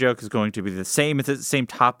some of the joke is going to be the same, it's the same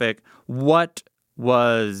topic, what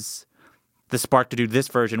was the spark to do this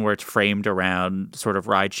version where it's framed around sort of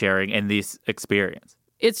ride sharing and this experience?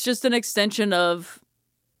 It's just an extension of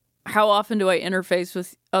how often do I interface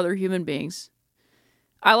with other human beings.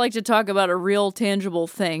 I like to talk about a real tangible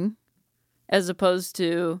thing as opposed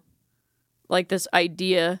to like this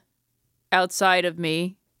idea outside of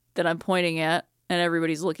me that I'm pointing at and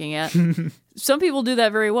everybody's looking at. Some people do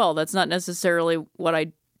that very well. That's not necessarily what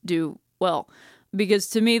I do well. Because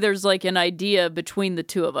to me, there's like an idea between the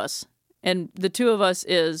two of us. And the two of us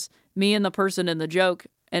is me and the person in the joke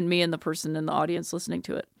and me and the person in the audience listening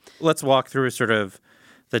to it. Let's walk through sort of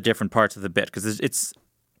the different parts of the bit, because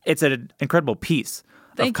it's an incredible piece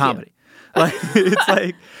of comedy.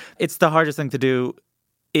 It's the hardest thing to do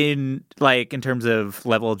in terms of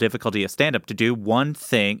level of difficulty of stand-up, to do one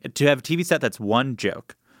thing, to have a TV set that's one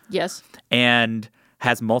joke. Yes. And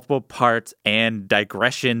has multiple parts and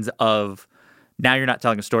digressions of, now you're not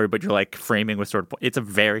telling a story, but you're like framing with sort of, it's a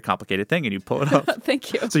very complicated thing and you pull it off.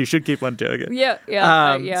 Thank you. So you should keep on doing it. Yeah,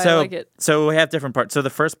 I like it. So we have different parts. So the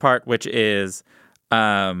first part, which is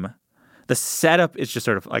the setup, is just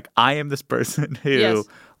sort of like, I am this person who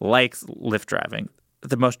likes Lyft driving.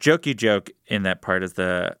 The most jokey joke in that part is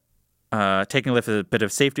the taking Lyft is a bit of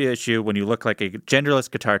a safety issue when you look like a genderless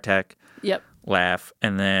guitar tech. Yep. Laugh.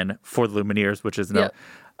 And then for the Lumineers, which is were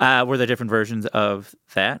there different versions of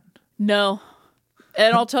that? No.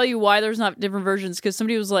 And I'll tell you why there's not different versions, because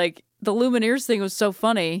somebody was like, the Lumineers thing was so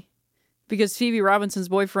funny because Phoebe Robinson's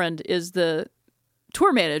boyfriend is the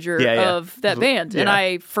tour manager of that band. Yeah. And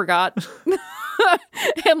I forgot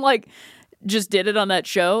and just did it on that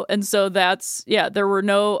show. And so there were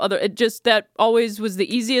no other, it just, that always was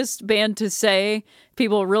the easiest band to say.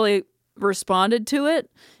 People really responded to it.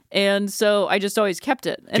 And so I just always kept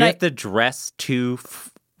it. And do you have to dress to,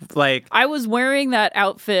 I was wearing that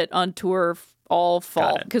outfit on tour all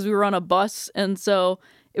fall because we were on a bus. And so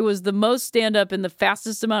it was the most stand-up in the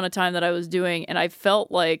fastest amount of time that I was doing. And I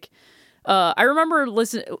felt like, I remember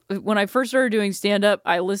when I first started doing stand-up,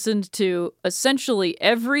 I listened to essentially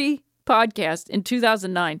every podcast in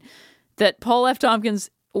 2009 that Paul F. Tompkins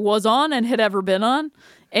was on and had ever been on.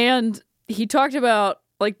 And he talked about,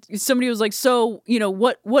 somebody was like, so,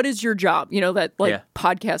 what is your job? That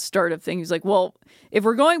podcast startup thing. He's like, well, if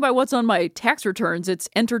we're going by what's on my tax returns, it's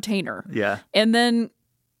entertainer. Yeah. And then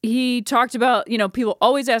he talked about, people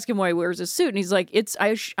always ask him why he wears a suit. And he's like,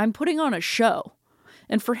 I'm putting on a show.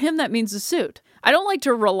 And for him, that means a suit. I don't like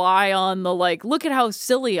to rely on the, look at how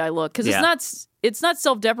silly I look. Because it's not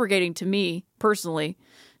self-deprecating to me, personally,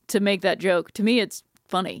 to make that joke. To me, it's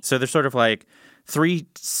funny. So there's sort of three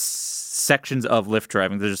sections of Lyft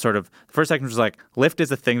driving. There's sort of, the first section was Lyft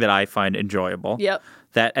is a thing that I find enjoyable. Yep.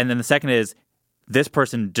 And then the second is, this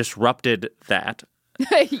person disrupted that.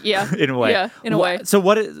 Yeah. In a way. Yeah, in a way. So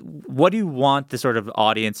what do you want the sort of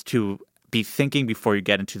audience to be thinking before you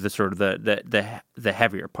get into the sort of the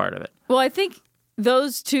heavier part of it? Well, I think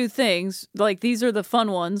those two things, these are the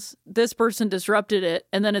fun ones. This person disrupted it,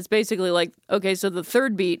 and then it's basically okay, so the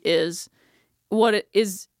third beat is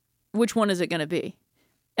which one is it going to be?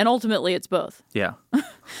 And ultimately, it's both. Yeah.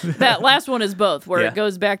 That last one is both, where Yeah. it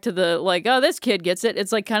goes back to the, like, oh, this kid gets it.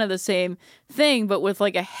 It's like kind of the same thing, but with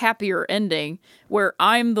like a happier ending where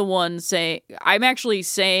I'm the one saying, I'm actually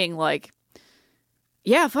saying like,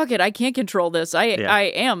 yeah, fuck it. I can't control this. I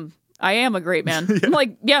am a great man. I'm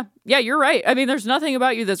like, yeah, you're right. I mean, there's nothing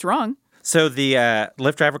about you that's wrong. So the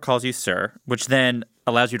Lyft driver calls you sir, which then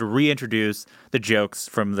allows you to reintroduce the jokes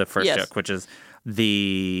from the first joke, which is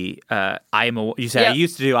the you say I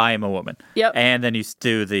used to do I am a woman. Yep. And then you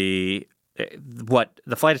do the what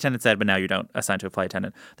the flight attendant said, but now you don't assign to a flight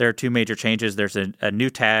attendant. There are two major changes. There's a new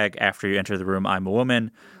tag after you enter the room, I'm a woman,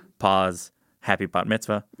 pause, happy bat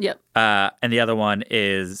mitzvah. Yep. And the other one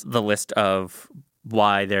is the list of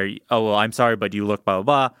why they're, oh, well, I'm sorry, but you look blah,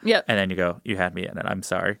 blah, blah. Yep. And then you go, you had me in it. I'm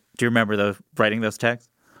sorry. Do you remember writing those tags?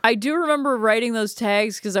 I do remember writing those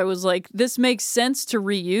tags because I was like, this makes sense to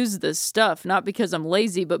reuse this stuff, not because I'm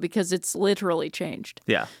lazy, but because it's literally changed.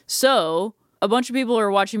 Yeah. So a bunch of people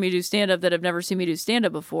are watching me do stand-up that have never seen me do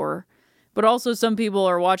stand-up before, but also some people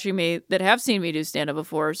are watching me that have seen me do stand-up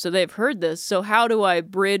before, so they've heard this. So how do I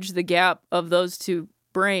bridge the gap of those two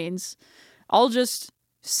brains? I'll just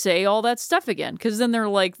say all that stuff again, because then they're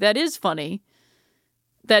like, that is funny.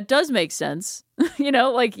 That does make sense.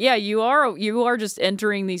 Like, yeah, you are just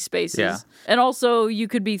entering these spaces. Yeah. And also you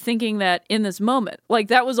could be thinking that in this moment. Like,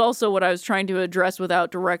 that was also what I was trying to address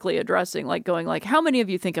without directly addressing, like going like, how many of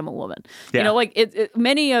you think I'm a woman? Yeah. Like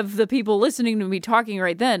many of the people listening to me talking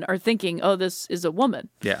right then are thinking, oh, this is a woman.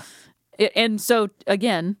 Yeah. And so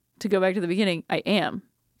again, to go back to the beginning, I am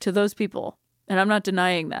to those people, and I'm not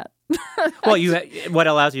denying that. Well, what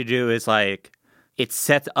allows you to do is like, it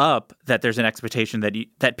sets up that there's an expectation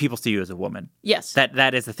that people see you as a woman. Yes.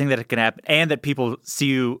 That is the thing that can happen, and that people see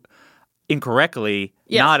you incorrectly,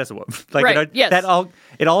 Yes. not as a woman. Like, right. Yes.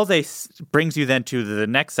 It all brings you then to the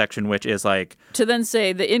next section, which is like, to then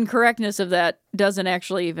say the incorrectness of that doesn't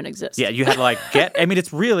actually even exist. yeah, you have to like I mean,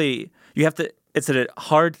 it's really, it's a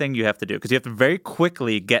hard thing you have to do, because you have to very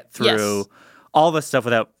quickly get through Yes. all this stuff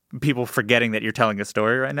without people forgetting that you're telling a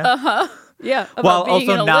story right now. Yeah. While About being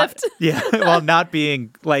also in a not, Lyft. while not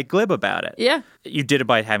being like glib about it. Yeah. You did it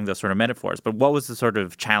by having those sort of metaphors, but what was the sort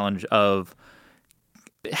of challenge of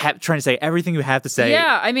trying to say everything you have to say?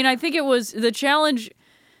 Yeah. I mean, I think it was the challenge.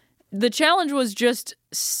 The challenge was just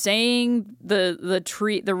saying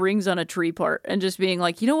the rings on a tree part, and just being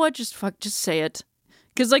like, you know what, just say it.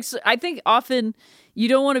 Because like, I think often you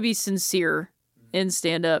don't want to be sincere in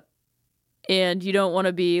stand up, and you don't want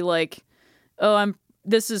to be like, oh,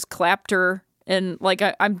 this is clapter, and like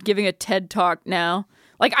I'm giving a TED talk now.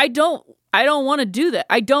 Like, I don't want to do that.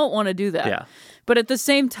 I don't want to do that. Yeah. But at the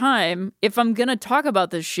same time, if I'm gonna talk about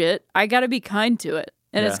this shit, I gotta be kind to it,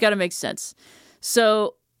 and it's gotta make sense.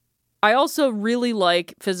 So I also really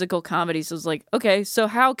like physical comedy. So it's like, okay, so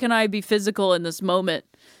how can I be physical in this moment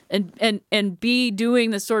and be doing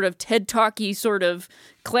this sort of TED talky sort of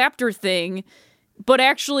clapter thing, but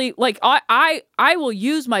actually, like, I will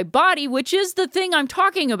use my body, which is the thing I'm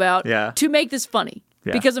talking about, to make this funny.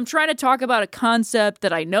 Yeah. Because I'm trying to talk about a concept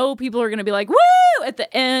that I know people are going to be like, woo, at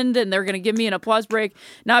the end, and they're going to give me an applause break,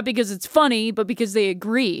 not because it's funny, but because they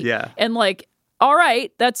agree. Yeah. And like, all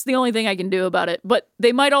right, that's the only thing I can do about it. But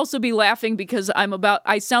they might also be laughing because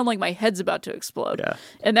I sound like my head's about to explode. Yeah.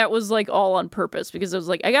 And that was like all on purpose, because I was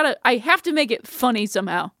like, I have to make it funny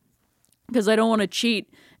somehow, because I don't want to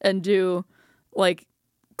cheat and do like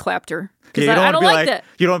clapter, because I don't like that.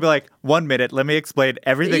 You don't want to be like, 1 minute, let me explain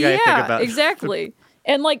everything I think about. Exactly.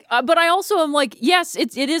 And like, but I also am like, yes,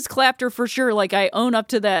 it is clapter for sure. Like, I own up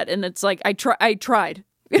to that, and it's like I tried.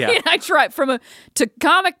 Yeah. I tried to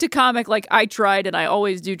comic. Like, I tried, and I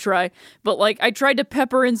always do try. But like, I tried to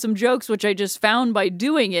pepper in some jokes, which I just found by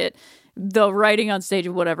doing it, the writing on stage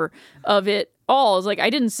or whatever of it all. Is like, I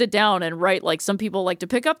didn't sit down and write like some people like to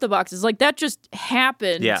pick up the boxes. Like, that just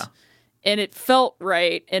happened. Yeah. And it felt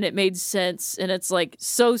right, and it made sense, and it's like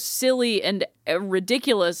so silly and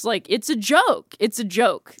ridiculous. Like, it's a joke. It's a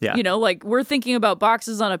joke. Yeah. Like, we're thinking about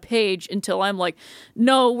boxes on a page until I'm like,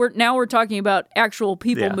 no, we're talking about actual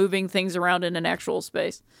people moving things around in an actual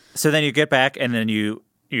space. So then you get back, and then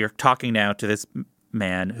you're talking now to this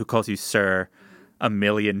man who calls you sir a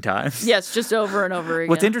million times. Yes, just over and over again.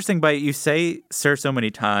 What's interesting by it, you say sir so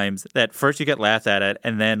many times that first you get laughed at it,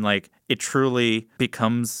 and then like it truly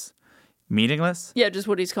becomes meaningless. Yeah, just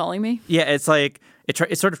what he's calling me. Yeah, it's like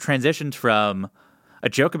it sort of transitions from a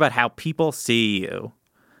joke about how people see you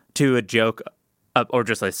to a joke or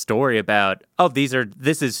just a story about, oh,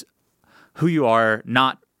 this is who you are,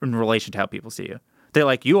 not in relation to how people see you. They're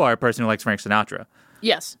like, you are a person who likes Frank Sinatra.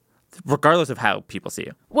 Yes. Regardless of how people see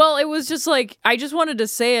you. Well, it was just like, I just wanted to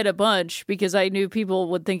say it a bunch because I knew people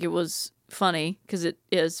would think it was funny because it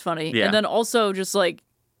is funny. Yeah. And then also just like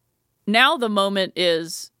now the moment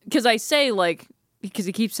is because I say like because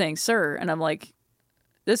he keeps saying sir and I'm like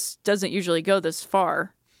this doesn't usually go this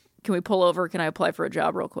far. Can we pull over? Can I apply for a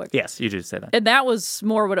job real quick? Yes, you do say that. And that was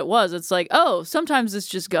more what it was. It's like, oh, sometimes this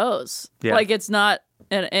just goes. Yeah. Like it's not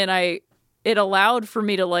and it allowed for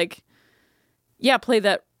me to like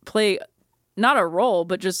play not a role,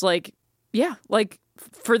 but just like like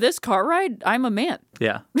for this car ride, I'm a man.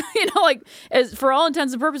 Yeah. Like as for all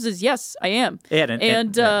intents and purposes, yes, I am.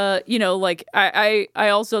 And like I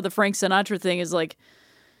also the Frank Sinatra thing is like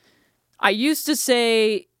I used to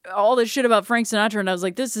say all this shit about Frank Sinatra and I was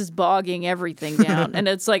like, this is bogging everything down. And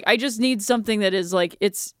it's like I just need something that is like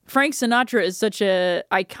it's Frank Sinatra is such a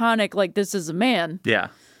iconic like this is a man. Yeah.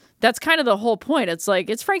 That's kind of the whole point. It's like,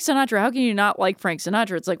 it's Frank Sinatra. How can you not like Frank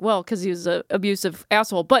Sinatra? It's like, well, because he was an abusive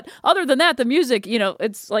asshole. But other than that, the music,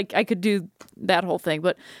 it's like I could do that whole thing.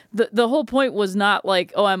 But the whole point was not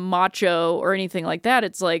like, oh, I'm macho or anything like that.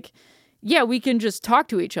 It's like, yeah, we can just talk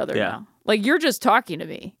to each other now. Like, you're just talking to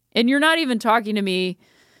me. And you're not even talking to me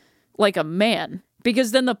like a man.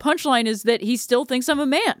 Because then the punchline is that he still thinks I'm a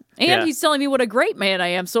man. And he's telling me what a great man I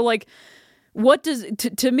am. So, like, what does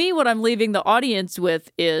to me what I'm leaving the audience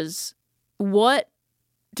with is what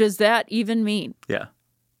does that even mean? Yeah.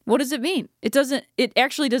 What does it mean? It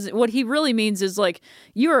actually doesn't. What he really means is like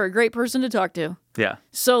you are a great person to talk to. Yeah.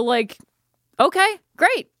 So like, okay,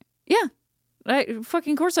 great. Yeah.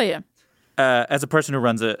 Fucking course I am. As a person who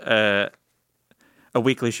runs a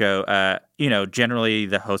weekly show, generally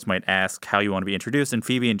the host might ask how you want to be introduced, and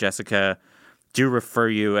Phoebe and Jessica do refer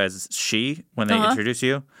you as she when they introduce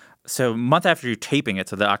you. So a month after you're taping it,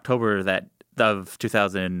 so the October of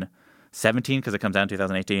 2017, because it comes out in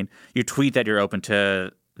 2018, you tweet that you're open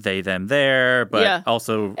to they, them, there, but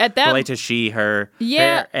also relate to she, her.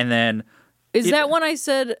 Yeah. Her, and then... Is that when I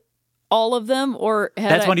said all of them, or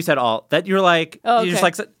that's when you said all. That you're like... Oh, okay. You're just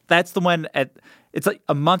like, that's the one... It's like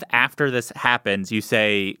a month after this happens, you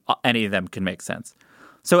say any of them can make sense.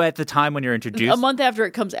 So at the time when you're introduced... A month after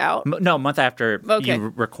it comes out? No, a month after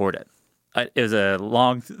you record it. It was a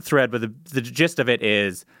long thread, but the gist of it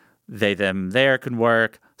is they, them, there can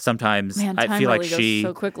work. Sometimes I feel like she,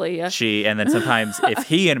 so quickly, she, and then sometimes if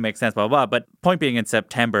he and it makes sense, blah, blah, blah. But point being in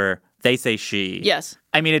September, they say she. Yes.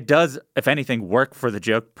 I mean, it does, if anything, work for the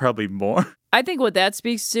joke probably more. I think what that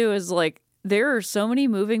speaks to is like, there are so many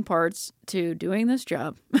moving parts to doing this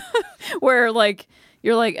job where like,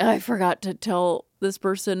 you're like, I forgot to tell this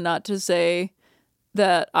person not to say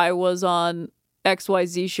that I was on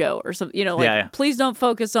XYZ show or something, please don't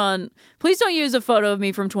use a photo of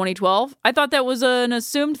me from 2012. I thought that was an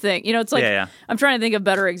assumed thing. It's like, I'm trying to think of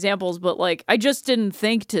better examples, but like, I just didn't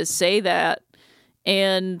think to say that.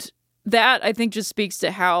 And that I think just speaks to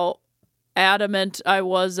how adamant I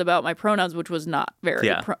was about my pronouns, which was not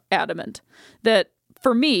very adamant. That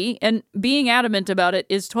for me, and being adamant about it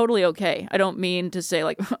is totally okay. I don't mean to say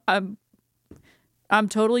like, I'm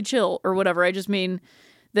totally chill or whatever. I just mean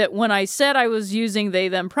that when I said I was using they,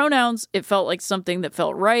 them pronouns, it felt like something that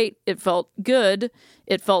felt right. It felt good.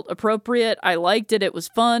 It felt appropriate. I liked it. It was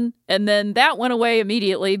fun. And then that went away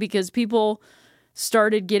immediately because people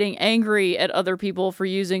started getting angry at other people for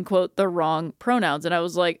using, quote, the wrong pronouns. And I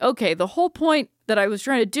was like, okay, the whole point that I was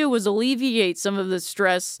trying to do was alleviate some of the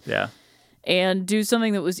stress and do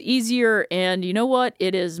something that was easier. And you know what?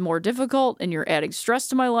 It is more difficult and you're adding stress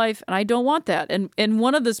to my life. And I don't want that. And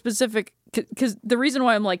one of the specific... Because the reason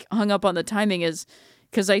why I'm like hung up on the timing is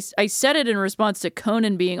because I said it in response to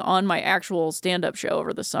Conan being on my actual stand-up show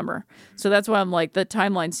over the summer. So that's why I'm like, the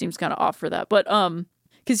timeline seems kind of off for that. But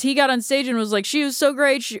because he got on stage and was like, she was so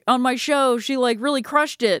great on my show. She like really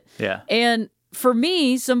crushed it. Yeah. And for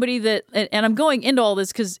me, somebody that, and I'm going into all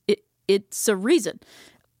this because it's a reason.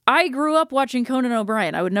 I grew up watching Conan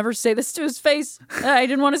O'Brien. I would never say this to his face. I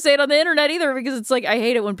didn't want to say it on the internet either because it's like, I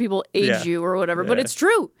hate it when people age you or whatever, but it's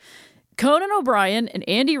true. Conan O'Brien and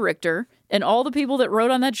Andy Richter and all the people that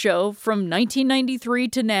wrote on that show from 1993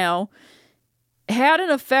 to now had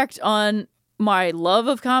an effect on my love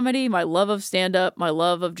of comedy, my love of stand-up, my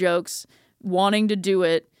love of jokes, wanting to do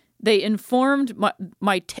it. They informed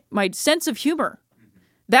my sense of humor.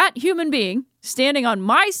 That human being standing on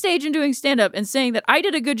my stage and doing stand-up and saying that I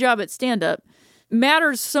did a good job at stand-up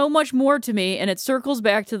matters so much more to me, and it circles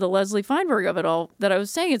back to the Leslie Feinberg of it all that I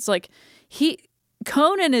was saying. It's like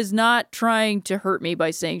Conan is not trying to hurt me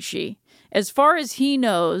by saying she. As far as he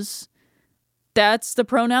knows, that's the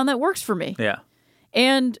pronoun that works for me. Yeah.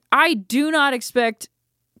 And I do not expect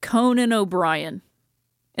Conan O'Brien,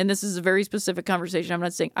 and this is a very specific conversation. I'm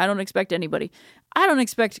not saying I don't expect anybody. I don't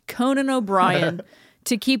expect Conan O'Brien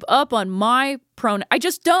to keep up on my pronoun. I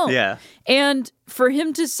just don't. Yeah. And for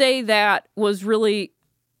him to say that was really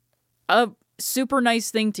a super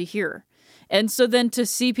nice thing to hear. And so then to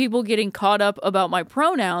see people getting caught up about my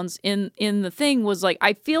pronouns in the thing was like,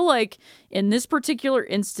 I feel like in this particular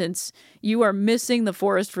instance, you are missing the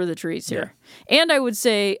forest for the trees here. Yeah. And I would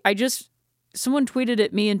say, someone tweeted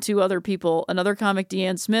at me and 2 other people, another comic,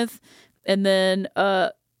 Deanne Smith, and then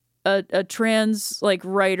a trans like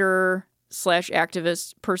writer /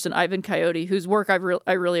 activist person, Ivan Coyote, whose work I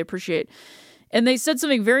really appreciate. And they said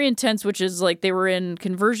something very intense, which is like they were in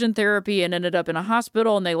conversion therapy and ended up in a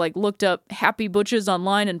hospital, and they like looked up happy butches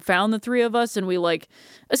online and found the 3 of us, and we like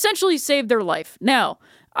essentially saved their life. Now,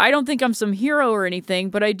 I don't think I'm some hero or anything,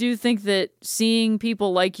 but I do think that seeing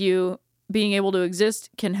people like you being able to exist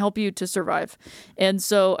can help you to survive. And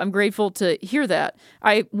so I'm grateful to hear that.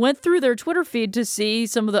 I went through their Twitter feed to see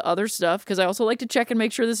some of the other stuff, because I also like to check and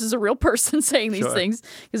make sure this is a real person saying these things,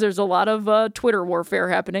 because there's a lot of Twitter warfare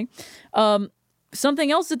happening.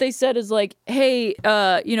 Something else that they said is like, hey,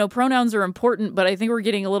 pronouns are important, but I think we're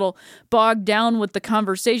getting a little bogged down with the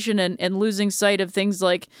conversation and losing sight of things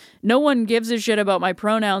like no one gives a shit about my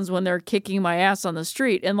pronouns when they're kicking my ass on the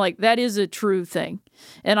street. And like, that is a true thing.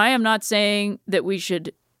 And I am not saying that we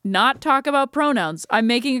should not talk about pronouns. I'm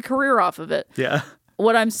making a career off of it. Yeah.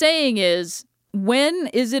 What I'm saying is, when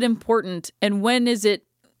is it important and when is it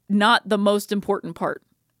not the most important part?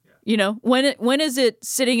 You know, when is it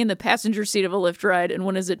sitting in the passenger seat of a Lyft ride and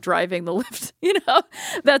when is it driving the Lyft? You know,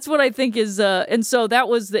 that's what I think is, and so that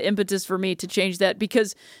was the impetus for me to change that,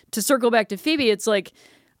 because to circle back to Phoebe, it's like,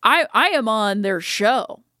 I am on their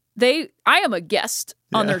show. I am a guest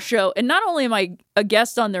on their show. And not only am I a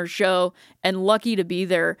guest on their show and lucky to be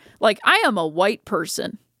there, like I am a white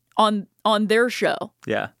person on their show.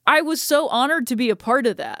 Yeah. I was so honored to be a part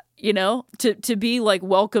of that, you know, to be like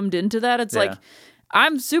welcomed into that. It's like,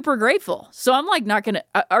 I'm super grateful. So I'm like, not going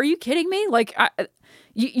to, are you kidding me? Like,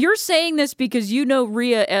 you're saying this because you know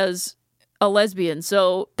Rhea as a lesbian.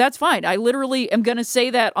 So that's fine. I literally am going to say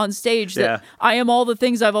that on stage, that I am all the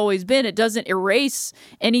things I've always been. It doesn't erase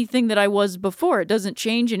anything that I was before. It doesn't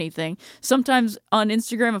change anything. Sometimes on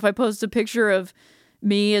Instagram, if I post a picture of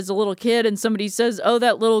me as a little kid and somebody says, oh,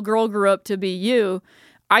 that little girl grew up to be you,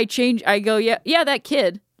 I go, yeah, that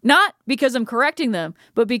kid. Not because I'm correcting them,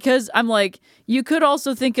 but because I'm like, you could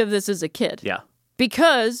also think of this as a kid. Yeah.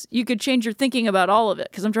 Because you could change your thinking about all of it.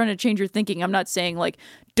 Because I'm trying to change your thinking. I'm not saying like,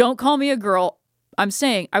 don't call me a girl. I'm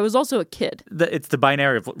saying I was also a kid. It's the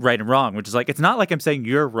binary of right and wrong, which is like, it's not like I'm saying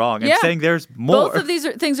you're wrong. I'm saying there's more. Both of these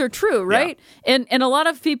things are true, right? Yeah. And a lot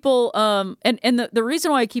of people, and the reason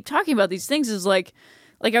why I keep talking about these things is like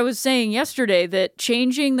I was saying yesterday, that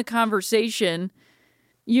changing the conversation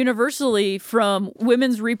universally from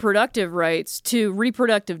women's reproductive rights to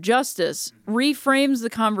reproductive justice reframes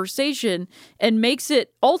the conversation and makes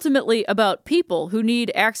it ultimately about people who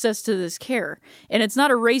need access to this care. And it's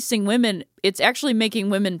not erasing women, it's actually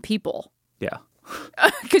making women people. Yeah.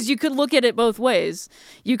 Because you could look at it both ways.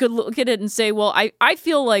 You could look at it and say, well, I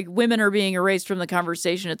feel like women are being erased from the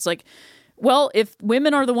conversation. It's like, well, if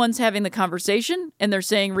women are the ones having the conversation and they're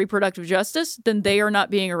saying reproductive justice, then they are not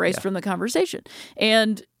being erased from the conversation.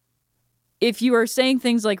 And if you are saying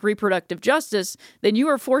things like reproductive justice, then you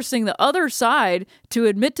are forcing the other side to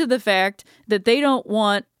admit to the fact that they don't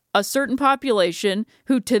want a certain population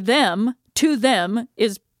who to them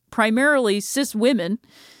is primarily cis women.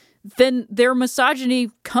 Then their misogyny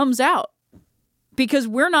comes out. Because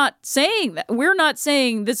we're not saying that. We're not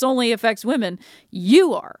saying this only affects women.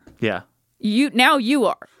 You are. Yeah. Now you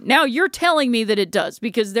are. Now you're telling me that it does,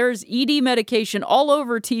 because there's ED medication all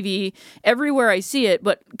over TV everywhere I see it.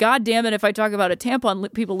 But God damn it, if I talk about a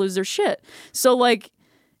tampon, people lose their shit. So like,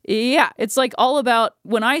 yeah, it's like all about,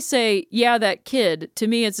 when I say, yeah, that kid, to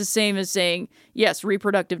me, it's the same as saying, yes,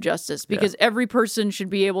 reproductive justice, because every person should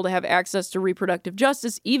be able to have access to reproductive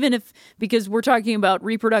justice, even if, because we're talking about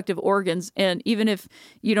reproductive organs. And even if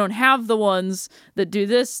you don't have the ones that do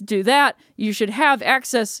this, do that, you should have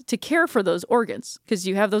access to care for those organs, because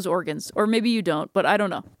you have those organs, or maybe you don't, but I don't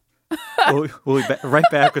know. We'll be right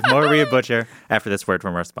back with more Rhea Butcher after this word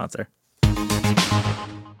from our sponsor.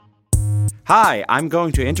 Hi, I'm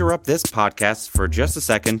going to interrupt this podcast for just a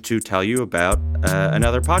second to tell you about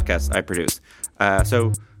another podcast I produce.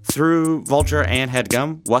 So through Vulture and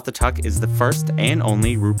HeadGum, What the Tuck is the first and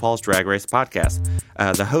only RuPaul's Drag Race podcast.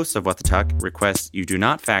 The host of What the Tuck requests you do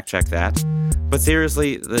not fact check that. But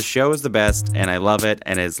seriously, the show is the best, and I love it,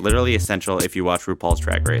 and is literally essential if you watch RuPaul's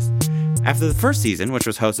Drag Race. After the first season, which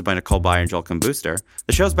was hosted by Nicole Byer and Joel Booster,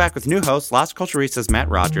 the show's back with new hosts Las Culturistas Matt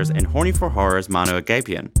Rogers and Horny for Horror's Manu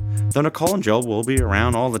Agapian, though Nicole and Joel will be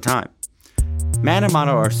around all the time. Man and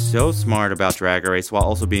Mono are so smart about Drag Race while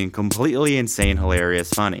also being completely insane, hilarious,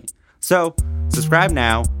 funny. So, subscribe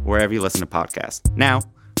now wherever you listen to podcasts. Now,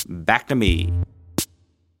 back to me.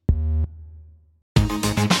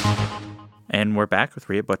 And we're back with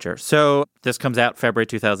Rhea Butcher. So this comes out February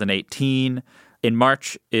 2018. In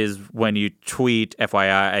March is when you tweet,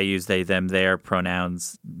 FYI, I use they, them, their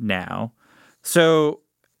pronouns now. So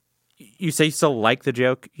you say you still like the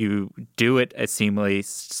joke. You do it as seemingly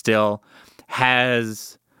still.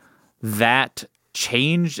 Has that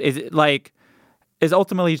changed? Is it like, is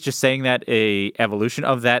ultimately just saying that a evolution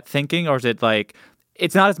of that thinking? Or is it like,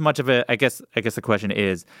 it's not as much of a, I guess the question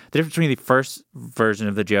is, the difference between the first version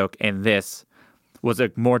of the joke and this was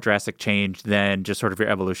a more drastic change than just sort of your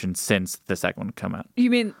evolution since the second one come out. You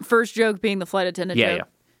mean first joke being the flight attendant joke? Yeah.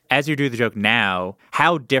 As you do the joke now,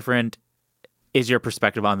 how different is your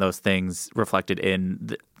perspective on those things reflected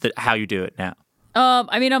in how you do it now?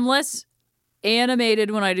 I mean, I'm less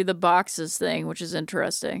animated when I do the boxes thing, which is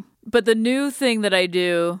interesting. But the new thing that I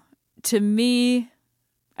do, to me,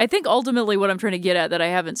 I think ultimately what I'm trying to get at that I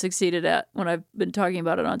haven't succeeded at when I've been talking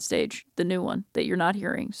about it on stage, the new one that you're not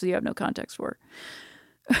hearing, so you have no context for,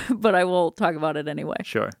 but I will talk about it anyway.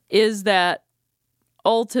 Sure. Is that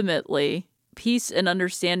ultimately peace and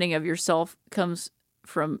understanding of yourself comes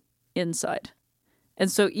from inside.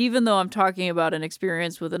 And so even though I'm talking about an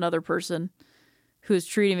experience with another person who is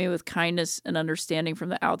treating me with kindness and understanding from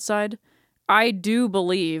the outside, I do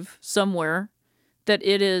believe somewhere that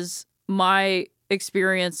it is my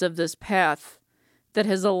experience of this path that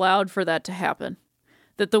has allowed for that to happen.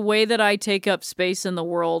 That the way that I take up space in the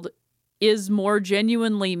world is more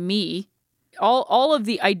genuinely me. All of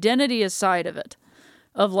the identity aside of it,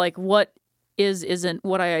 of like what isn't,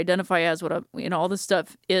 what I identify as, what all this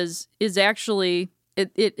stuff is actually,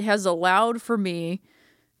 it has allowed for me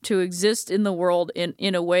to exist in the world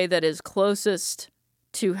in a way that is closest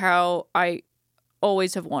to how I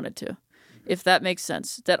always have wanted to. If that makes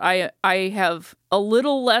sense, that I have a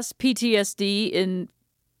little less PTSD in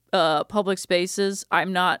public spaces.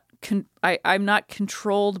 I'm not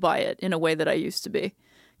controlled by it in a way that I used to be.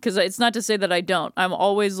 Because it's not to say that I don't. I'm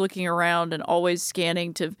always looking around and always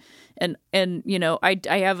scanning to, and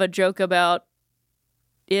I have a joke about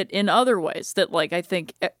it in other ways that, like, I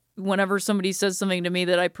think whenever somebody says something to me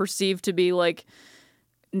that I perceive to be like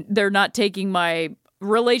they're not taking my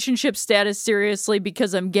relationship status seriously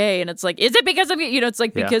because I'm gay, and it's like, is it because I'm gay? It's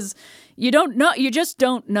like, because you don't know, you just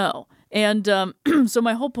don't know. And so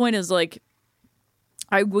my whole point is, like,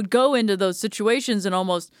 I would go into those situations and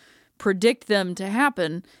almost predict them to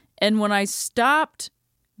happen. And when I stopped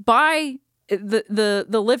by the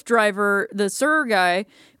Lyft driver, the Sir guy,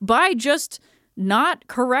 by just not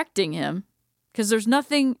correcting him, because there's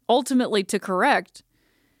nothing ultimately to correct,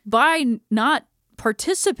 by not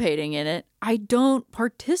participating in it, I don't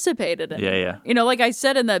participate in it. Yeah. Like I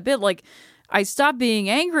said in that bit, like, I stopped being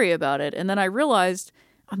angry about it, and then I realized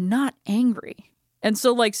I'm not angry. And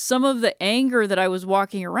so, like, some of the anger that I was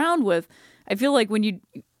walking around with, I feel like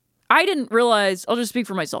I didn't realize, I'll just speak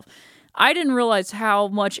for myself, I didn't realize how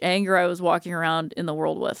much anger I was walking around in the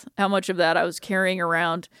world with, how much of that I was carrying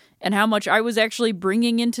around, and how much I was actually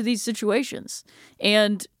bringing into these situations.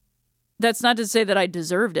 And that's not to say that I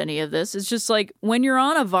deserved any of this. It's just like, when you're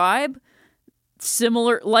on a vibe,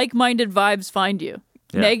 similar, like-minded vibes find you.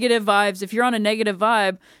 Yeah. Negative vibes, if you're on a negative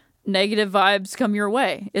vibes come your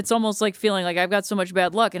way. It's almost like feeling like I've got so much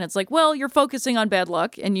bad luck, and it's like, well, you're focusing on bad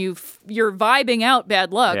luck, and you're vibing out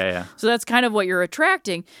bad luck. Yeah. So that's kind of what you're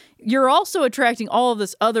attracting. You're also attracting all of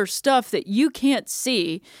this other stuff that you can't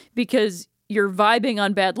see because you're vibing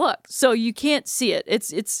on bad luck. So you can't see it.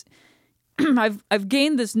 It's I've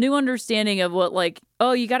gained this new understanding of what, like,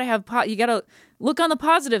 oh, you gotta look on the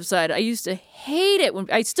positive side. I used to hate it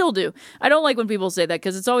I still do. I don't like when people say that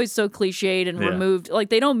because it's always so cliched and removed. Like,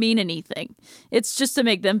 they don't mean anything. It's just to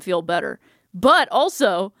make them feel better. But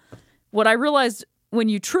also, what I realized when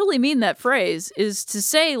you truly mean that phrase is to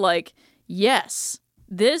say, like, yes,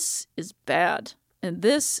 this is bad and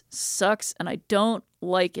this sucks and I don't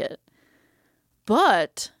like it.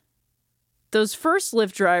 But those first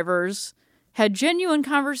Lyft drivers had genuine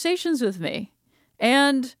conversations with me,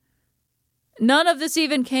 and none of this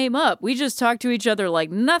even came up. We just talked to each other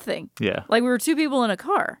like nothing. Yeah. Like we were two people in a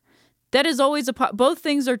car. That is always both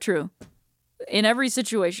things are true in every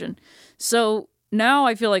situation. So now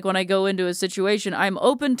I feel like when I go into a situation, I'm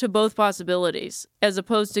open to both possibilities, as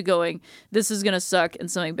opposed to going, this is going to suck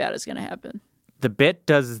and something bad is going to happen. The bit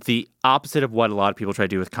does the opposite of what a lot of people try to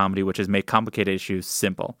do with comedy, which is make complicated issues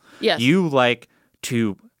simple. Yes. You like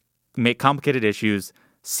to make complicated issues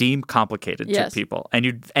seem complicated to people.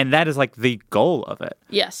 And that is like the goal of it.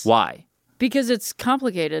 Yes. Why? Because it's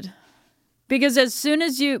complicated. Because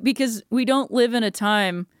because we don't live in a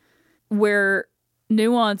time where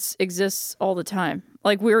nuance exists all the time.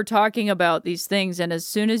 Like we were talking about these things, and as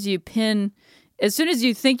soon as you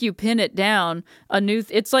think you pin it down,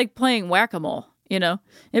 it's like playing whack-a-mole,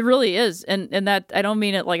 It really is. And that, I don't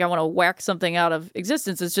mean it like I want to whack something out of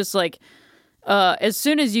existence. It's just like, as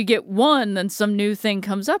soon as you get one, then some new thing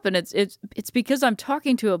comes up, and it's because I'm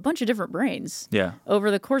talking to a bunch of different brains over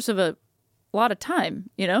the course of a lot of time,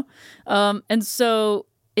 and so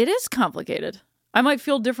it is complicated. I might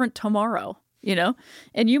feel different tomorrow,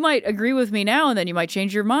 and you might agree with me now, and then you might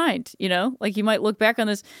change your mind, like you might look back on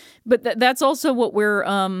this, but that's also what we're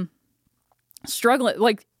struggling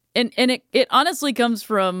like, and it honestly comes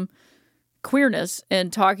from queerness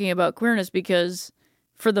and talking about queerness, because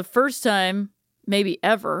for the first time, maybe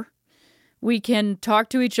ever, we can talk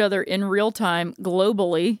to each other in real time,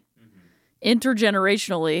 globally,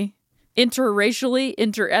 intergenerationally, interracially,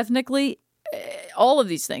 interethnically, all of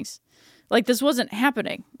these things. Like, this wasn't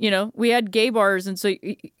happening, We had gay bars, and so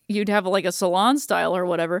you'd have like a salon style or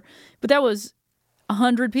whatever, but that was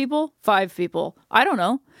 100 people, 5 people. I don't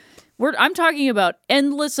know. I'm talking about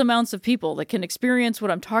endless amounts of people that can experience what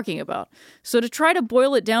I'm talking about. So to try to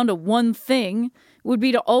boil it down to one thing would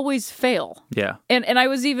be to always fail. Yeah. And I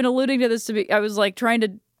was even alluding to this I was like trying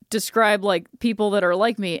to describe like people that are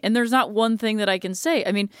like me, and there's not one thing that I can say.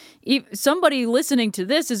 I mean, somebody listening to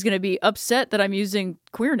this is going to be upset that I'm using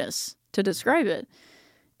queerness to describe it.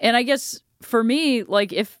 And I guess for me,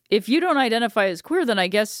 like if you don't identify as queer, then I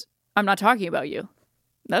guess I'm not talking about you.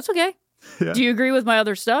 That's okay. Yeah. Do you agree with my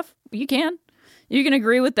other stuff? You can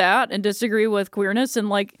agree with that and disagree with queerness. And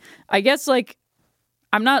like, I guess like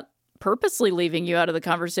I'm not purposely leaving you out of the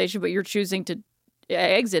conversation, but you're choosing to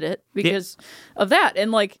exit it because of that.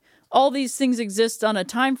 And like all these things exist on a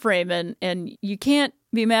time frame, and you can't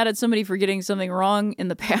be mad at somebody for getting something wrong in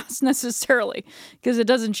the past necessarily, because it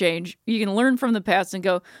doesn't change. You can learn from the past and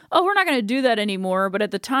go, oh, we're not going to do that anymore. But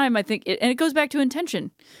at the time, I think and it goes back to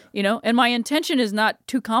intention, and my intention is not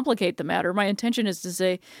to complicate the matter. My intention is to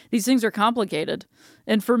say these things are complicated.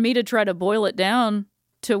 And for me to try to boil it down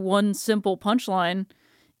to one simple punchline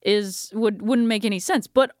wouldn't make any sense.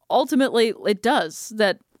 But ultimately it does.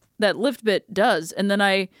 That Lyft bit does. And then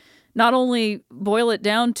I not only boil it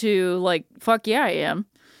down to like, fuck yeah, I am,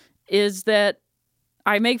 is that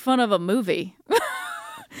I make fun of a movie.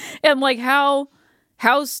 And like how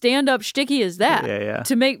stand-up shticky is that? Yeah.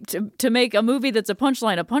 To make a movie that's a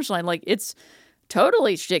punchline, like it's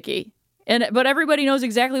totally shticky. But everybody knows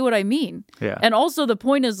exactly what I mean. Yeah. And also the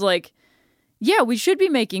point is like, yeah, we should be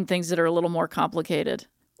making things that are a little more complicated.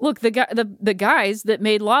 Look, the guys that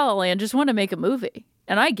made La La Land just want to make a movie.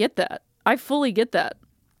 And I get that. I fully get that.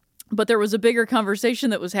 But there was a bigger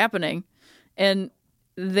conversation that was happening, and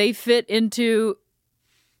they fit into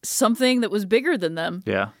something that was bigger than them.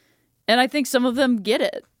 Yeah. And I think some of them get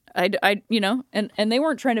it. And they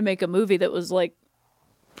weren't trying to make a movie that was like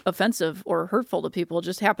offensive or hurtful to people. It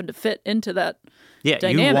just happened to fit into that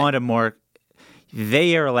dynamic. You want a more...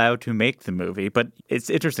 They are allowed to make the movie, but it's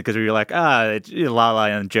interesting because we were like, it's La La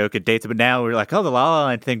Land joke, it dates it, but now we're like, oh, the La La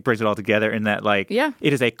Land thing brings it all together in that, like, it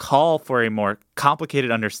is a call for a more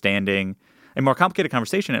complicated understanding, a more complicated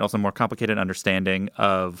conversation, and also a more complicated understanding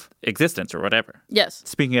of existence or whatever. Yes.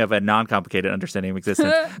 Speaking of a non-complicated understanding of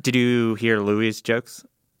existence, did you hear Louis' jokes?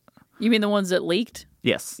 You mean the ones that leaked?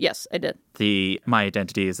 Yes. Yes, I did. The my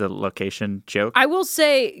identity is a location joke. I will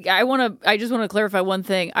say, I just want to clarify one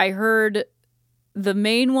thing. I heard the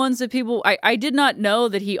main ones that people... I did not know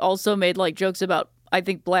that he also made like jokes about, I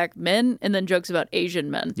think, black men and then jokes about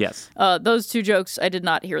Asian men. Yes. Those two jokes, I did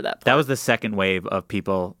not hear that part. That was the second wave of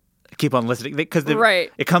people keep on listening because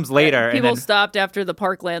it comes later. People stopped after the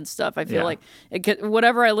Parkland stuff. I feel like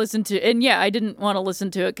whatever I listened to... And I didn't want to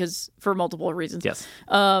listen to it for multiple reasons. Yes.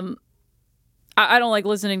 I don't like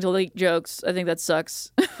listening to leaked jokes. I think that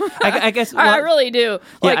sucks. I guess... I really do.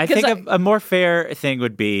 Like, I think a more fair thing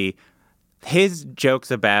would be his jokes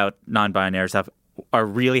about non-binary stuff are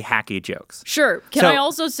really hacky jokes. Sure. Can I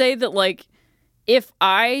also say that, like, if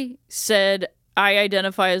I said I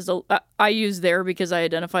identify as I use there because I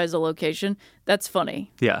identify as a location, that's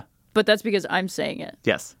funny. Yeah. But that's because I'm saying it.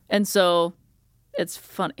 Yes. And so it's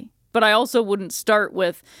funny. But I also wouldn't start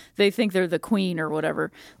with they think they're the queen or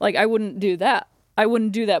whatever. Like, I wouldn't do that. I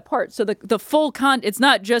wouldn't do that part. So the full it's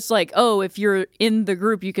not just like, oh, if you're in the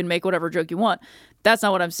group, you can make whatever joke you want. That's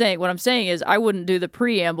not what I'm saying. What I'm saying is I wouldn't do the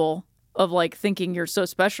preamble of like thinking you're so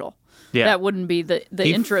special. Yeah. That wouldn't be the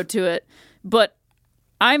intro to it. But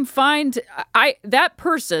I'm fine. That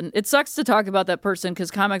person, it sucks to talk about that person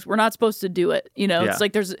because comics, we're not supposed to do it. You know, Yeah. it's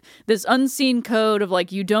like there's this unseen code of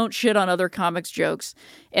like, you don't shit on other comics jokes.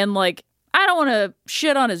 And like, I don't want to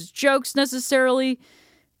shit on his jokes necessarily.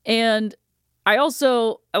 And I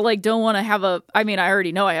also like don't want to have I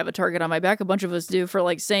already know I have a target on my back. A bunch of us do for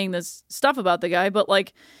like saying this stuff about the guy, but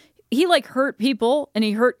like he like hurt people and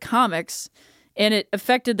he hurt comics and it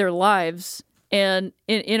affected their lives. And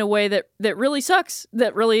in a way that really sucks.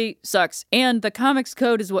 And the comics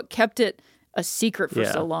code is what kept it a secret for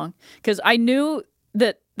so long. Because I knew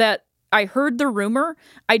that I heard the rumor.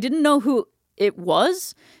 I didn't know who it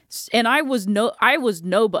was. And I was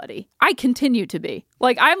nobody. I continue to be.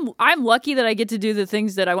 Like, I'm lucky that I get to do the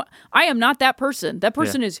things that I want. I am not that person. That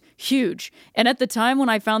person is huge. And at the time when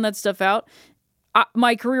I found that stuff out,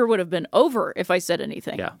 my career would have been over if I said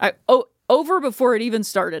anything. Yeah. Over before it even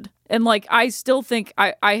started. And like, I still think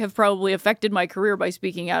I have probably affected my career by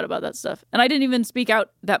speaking out about that stuff. And I didn't even speak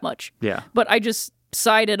out that much. Yeah. But I just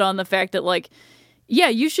sided on the fact that like, yeah,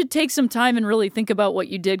 you should take some time and really think about what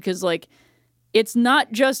you did. Because like, it's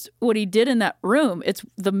not just what he did in that room. It's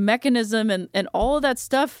the mechanism and all of that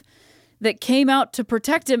stuff that came out to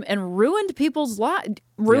protect him and ruined people's lives,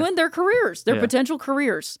 ruined their careers, their potential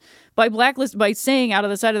careers by saying out of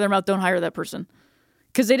the side of their mouth, don't hire that person.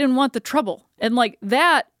 Because they didn't want the trouble. And like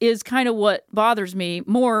that is kind of what bothers me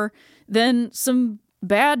more than some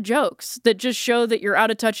bad jokes that just show that you're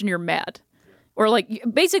out of touch and you're mad. Or like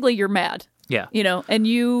basically you're mad. Yeah. You know, and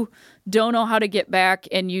you don't know how to get back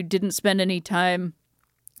and you didn't spend any time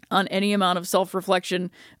on any amount of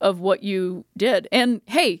self-reflection of what you did. And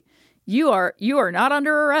hey, you are not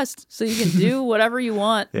under arrest, so you can do whatever you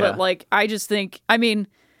want. But like I just think, I mean,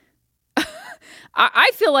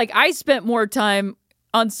 I feel like I spent more time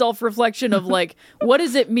on self-reflection of like, what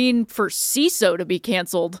does it mean for CISO to be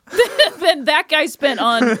canceled than that guy spent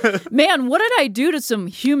on, man, what did I do to some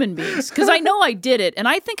human beings? Because I know I did it, and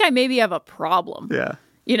I think I maybe have a problem. Yeah.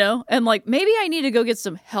 You know? And like, maybe I need to go get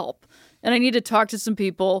some help, and I need to talk to some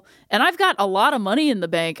people, and I've got a lot of money in the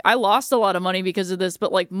bank. I lost a lot of money because of this,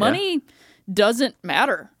 but like, money doesn't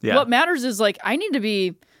matter. Yeah. What matters is like, I need to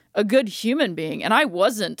be a good human being, and I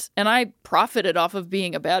wasn't, and I profited off of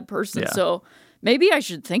being a bad person. Yeah. So maybe I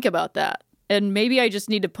should think about that. And maybe I just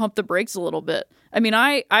need to pump the brakes a little bit. I mean,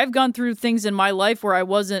 I've gone through things in my life where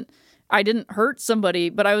I didn't hurt somebody,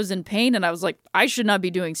 but I was in pain and I was like, I should not be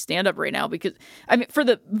doing stand-up right now because, I mean, for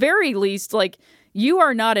the very least, like, you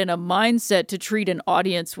are not in a mindset to treat an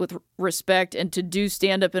audience with respect and to do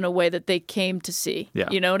stand-up in a way that they came to see. Yeah.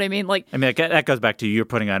 You know what I mean? Like, I mean, that goes back to you're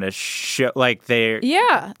putting on a show, like they're...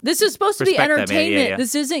 Yeah, this is supposed to be entertainment. Yeah.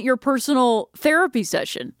 This isn't your personal therapy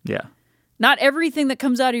session. Yeah. Not everything that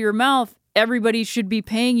comes out of your mouth, everybody should be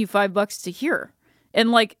paying you $5 to hear.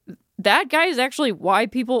 And like, that guy is actually why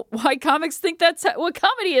comics think that's what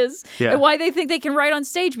comedy is. Yeah. And why they think they can write on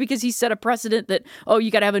stage, because he set a precedent that, oh, you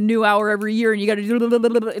got to have a new hour every year and you got to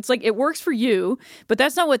do... It's like, it works for you, but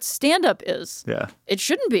that's not what stand-up is. Yeah. It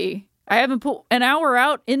shouldn't be. I haven't put an hour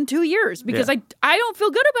out in 2 years because I don't feel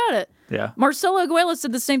good about it. Yeah. Marcela Aguilera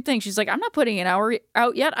said the same thing. She's like, I'm not putting an hour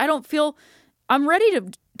out yet. I don't feel I'm ready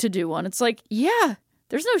to do one. It's like, yeah,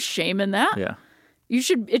 there's no shame in that. Yeah.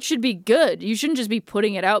 It should be good. You shouldn't just be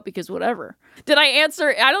putting it out because whatever. Did I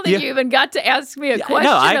answer? I don't think you even got to ask me a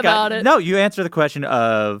question about it. No, you answered the question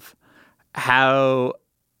of how,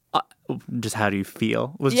 just how do you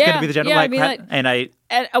feel? Was going to be the general,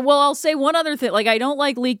 well, I'll say one other thing. Like, I don't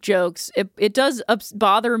like leak jokes. It does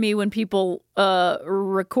bother me when people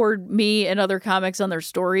record me and other comics on their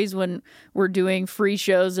stories when we're doing free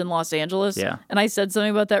shows in Los Angeles. Yeah. And I said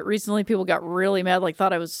something about that recently. People got really mad, like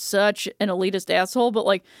thought I was such an elitist asshole. But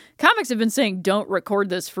like, comics have been saying don't record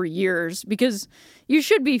this for years because you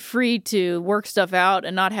should be free to work stuff out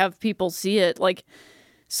and not have people see it. Like,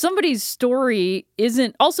 somebody's story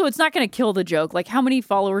isn't... Also, it's not going to kill the joke. Like, how many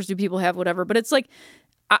followers do people have, whatever. But it's like,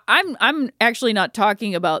 I'm actually not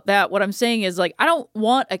talking about that. What I'm saying is, like, I don't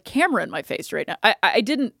want a camera in my face right now. I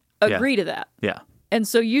didn't agree to that. Yeah. And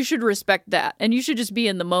so you should respect that. And you should just be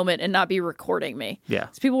in the moment and not be recording me. Yeah.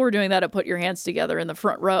 Because people were doing that at Put Your Hands Together in the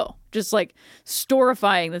front row. Just, like,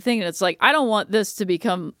 storifying the thing. And it's like, I don't want this to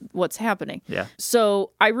become what's happening. Yeah.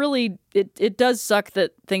 So I really... It does suck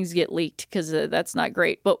that things get leaked because that's not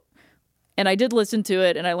great. And I did listen to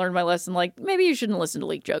it and I learned my lesson. Like, maybe you shouldn't listen to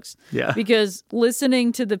leak jokes. Yeah. Because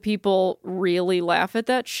listening to the people really laugh at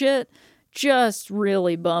that shit just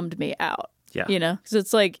really bummed me out. Yeah. You know? Because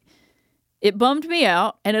it's like... It bummed me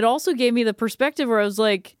out, and it also gave me the perspective where I was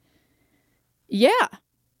like, yeah,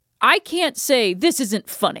 I can't say this isn't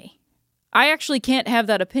funny. I actually can't have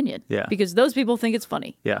that opinion. Yeah. Because those people think it's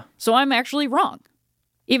funny. Yeah. So I'm actually wrong.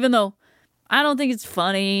 Even though I don't think it's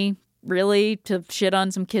funny, really, to shit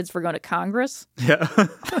on some kids for going to Congress. Yeah.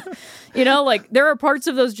 You know, like, there are parts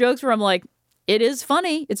of those jokes where I'm like, it is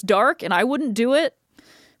funny. It's dark, and I wouldn't do it.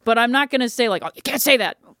 But I'm not going to say, like, oh, you can't say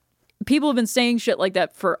that. People have been saying shit like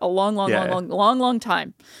that for a long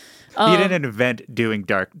time. You did an event doing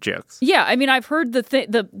dark jokes. Yeah, I mean, I've heard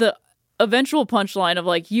the eventual punchline of,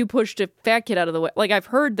 like, you pushed a fat kid out of the way. Like, I've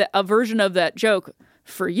heard a version of that joke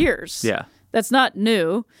for years. Yeah. That's not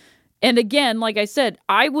new. And again, like I said,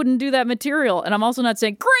 I wouldn't do that material. And I'm also not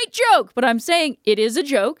saying, great joke, but I'm saying it is a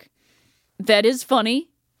joke that is funny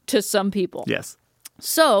to some people. Yes.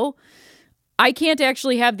 So I can't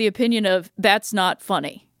actually have the opinion of that's not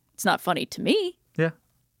funny. It's not funny to me. Yeah.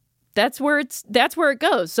 That's where it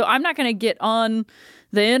goes. So I'm not going to get on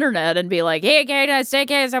the internet and be like, hey,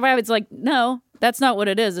 it's like, no, that's not what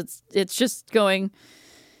it is. It's just going,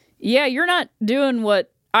 yeah, you're not doing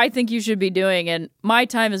what I think you should be doing, and my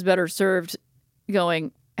time is better served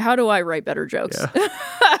going, how do I write better jokes? Yeah.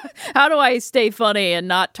 How do I stay funny and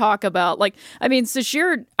not talk about, like, I mean,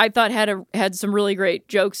 Sashir, I thought had some really great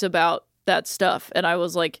jokes about that stuff, and I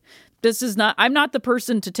was like, I'm not the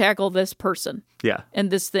person to tackle this person. Yeah. And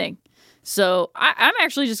this thing. So I'm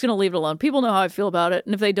actually just going to leave it alone. People know how I feel about it,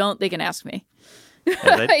 and if they don't, they can ask me.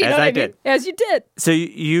 As I did. As you did. So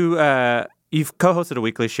you've co-hosted a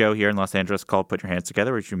weekly show here in Los Angeles called Put Your Hands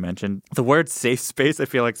Together, which you mentioned. The word safe space, I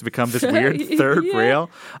feel like, has become this weird third rail,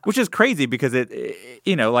 which is crazy because it,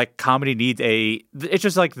 like comedy needs it's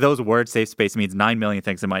just like those words, safe space means 9 million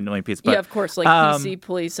things in 9 million pieces. But, yeah, of course, like PC,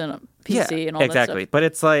 police, and PC and all that stuff. Exactly. But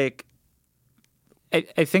it's like,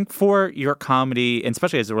 I think for your comedy, and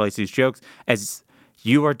especially as it relates to these jokes, as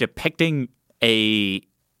you are depicting a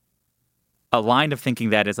line of thinking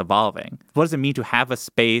that is evolving. What does it mean to have a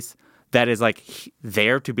space that is like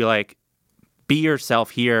there to be like, be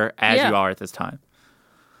yourself here as you are at this time?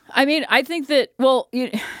 I mean, I think that,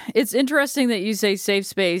 it's interesting that you say safe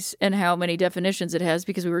space and how many definitions it has,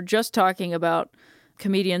 because we were just talking about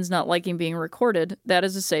comedians not liking being recorded. That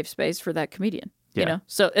is a safe space for that comedian. Yeah. You know,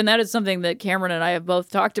 so, and that is something that Cameron and I have both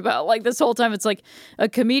talked about. Like, this whole time, it's like a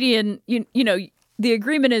comedian, you know, the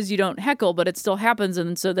agreement is you don't heckle, but it still happens.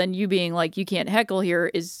 And so then you being like, you can't heckle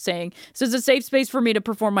here is saying, so it's a safe space for me to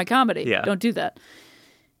perform my comedy. Yeah. Don't do that.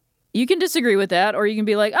 You can disagree with that, or you can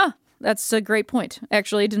be like, that's a great point.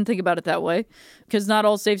 Actually, I didn't think about it that way, because not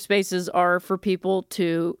all safe spaces are for people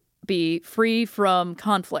to be free from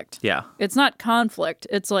conflict. Yeah. It's not conflict.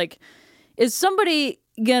 It's like, is somebody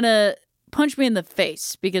gonna punch me in the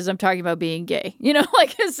face because I'm talking about being gay? You know,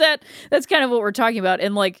 like, that's kind of what we're talking about.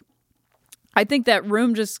 And like, I think that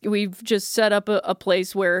room we've just set up a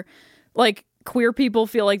place where, like, queer people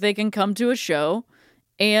feel like they can come to a show,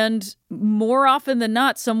 and more often than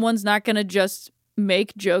not, someone's not going to just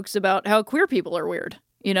make jokes about how queer people are weird.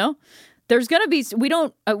 You know, there's going to be, we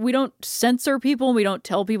don't censor people, and we don't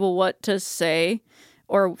tell people what to say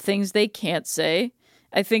or things they can't say.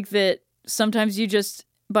 I think that sometimes you just,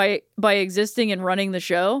 by existing and running the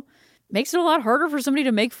show, makes it a lot harder for somebody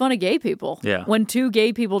to make fun of gay people. Yeah. When two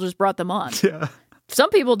gay people just brought them on. Yeah. Some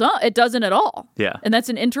people don't. It doesn't at all. Yeah. And that's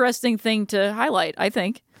an interesting thing to highlight, I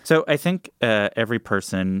think. So I think every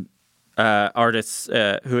person, artists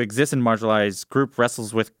who exist in marginalized group,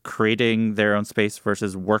 wrestles with creating their own space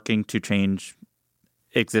versus working to change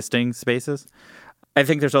existing spaces. I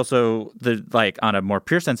think there's also on a more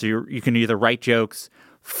pure sense, you can either write jokes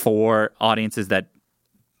for audiences that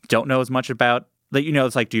don't know as much about. Like, you know,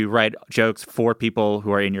 it's like, do you write jokes for people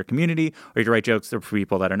who are in your community, or do you write jokes for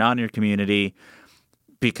people that are not in your community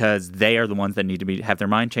because they are the ones that need to have their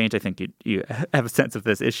mind changed? I think you have a sense of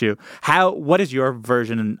this issue. What is your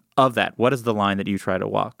version of that? What is the line that you try to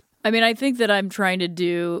walk? I mean, I think that I'm trying to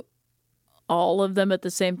do all of them at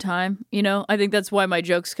the same time. You know, I think that's why my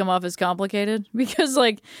jokes come off as complicated, because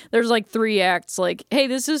like there's like 3 acts, like, hey,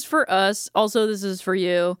 this is for us. Also, this is for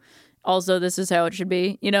you. Also, this is how it should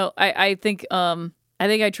be. You know, I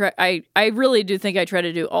really do think I try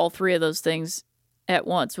to do all 3 of those things at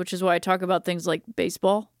once, which is why I talk about things like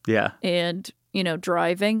baseball. Yeah. And, you know,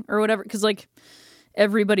 driving or whatever. Because, like,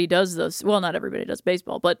 everybody does those. Well, not everybody does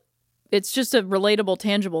baseball, but it's just a relatable,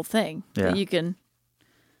 tangible thing that you can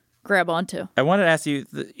grab onto. I wanted to ask you,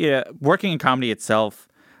 working in comedy itself,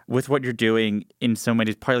 with what you're doing in so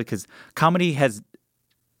many, partly because comedy has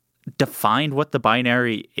defined what the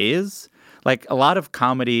binary is. Like, a lot of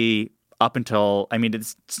comedy up until, I mean,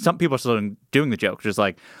 some people are still doing the joke, just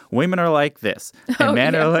like, women are like this and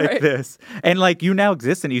men are like this. And like, you now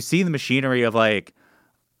exist and you see the machinery of like,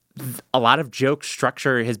 a lot of joke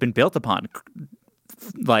structure has been built upon.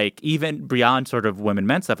 like even beyond sort of women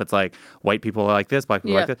men stuff, it's like white people are like this, black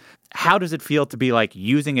people are like this. How does it feel to be like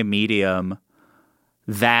using a medium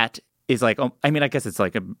that is like, I mean, I guess it's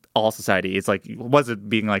like all society. It's like, what's it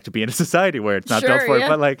being like to be in a society where it's not built for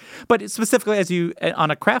it? But specifically as you,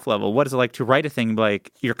 on a craft level, what is it like to write a thing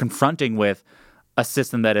like you're confronting with a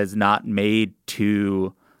system that is not made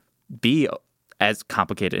to be as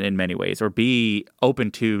complicated in many ways or be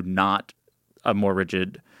open to not a more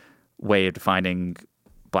rigid way of defining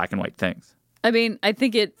black and white things? I mean, I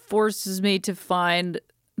think it forces me to find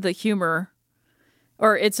the humor,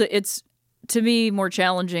 or it's to me more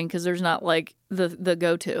challenging because there's not like the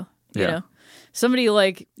go-to, you know? Somebody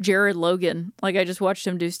like Jared Logan, like I just watched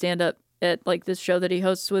him do stand-up at like this show that he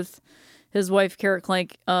hosts with his wife, Kara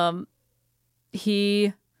Clank.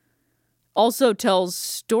 He also tells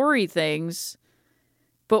story things,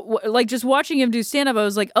 but like just watching him do stand-up, I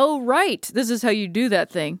was like, oh, right, this is how you do that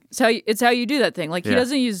thing. It's how you do that thing. Like he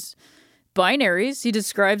doesn't use binaries. He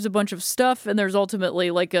describes a bunch of stuff, and there's ultimately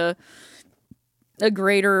like a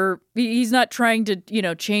greater, he's not trying to, you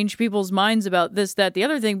know, change people's minds about this, that, the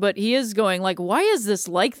other thing, but he is going like, why is this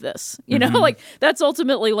like this? You know, like that's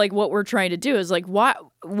ultimately like what we're trying to do is like,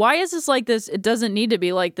 why is this like this? It doesn't need to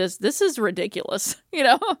be like this. This is ridiculous, you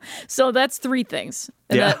know? So that's three things.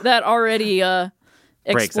 And that already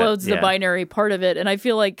explodes the binary part of it. And I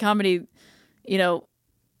feel like comedy, you know,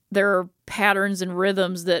 there are patterns and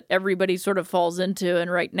rhythms that everybody sort of falls into.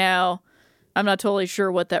 And right now, I'm not totally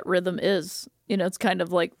sure what that rhythm is. You know, it's kind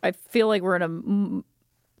of like, I feel like we're in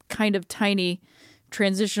a kind of tiny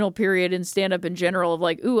transitional period in stand-up in general of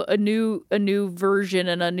like, ooh, a new version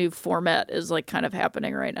and a new format is like kind of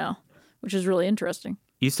happening right now, which is really interesting.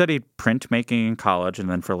 You studied printmaking in college and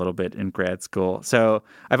then for a little bit in grad school. So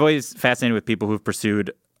I've always fascinated with people who've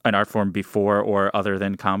pursued an art form before or other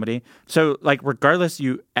than comedy. So like regardless,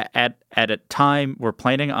 you at a time were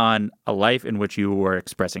planning on a life in which you were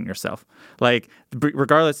expressing yourself. Like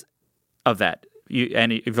regardless of that,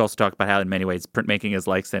 you've also talked about how in many ways printmaking is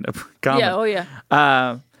like stand-up comedy. Yeah, oh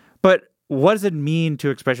yeah. But what does it mean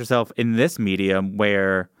to express yourself in this medium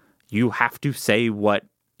where you have to say what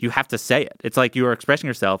you have to say it? It's like you are expressing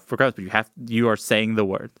yourself regardless, but you are saying the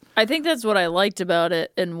word. I think that's what I liked about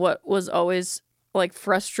it, and what was always like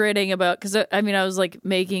frustrating about, because I mean I was like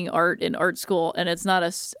making art in art school, and it's not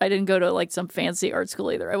I didn't go to like some fancy art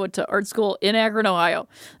school either. I went to art school in Akron, Ohio.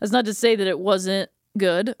 That's not to say that it wasn't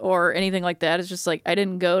good or anything like that. It's just like I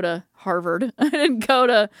didn't go to Harvard. I didn't go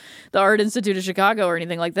to the Art Institute of Chicago or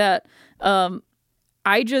anything like that.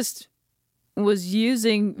 I just was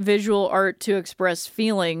using visual art to express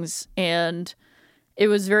feelings, and it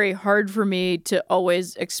was very hard for me to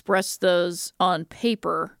always express those on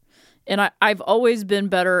paper. And I've always been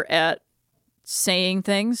better at saying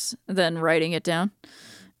things than writing it down.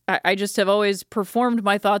 I just have always performed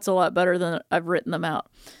my thoughts a lot better than I've written them out.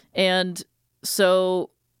 And so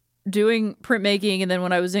doing printmaking, and then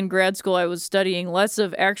when I was in grad school, I was studying less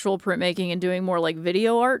of actual printmaking and doing more like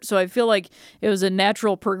video art. So I feel like it was a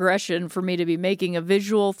natural progression for me to be making a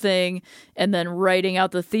visual thing and then writing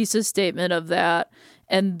out the thesis statement of that,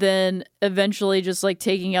 and then eventually just like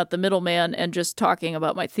taking out the middleman and just talking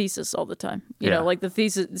about my thesis all the time. You know, like the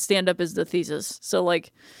thesis, stand-up is the thesis. So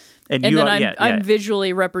like, and then I'm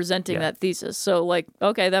visually representing that thesis. So like,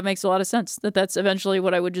 okay, that makes a lot of sense that's eventually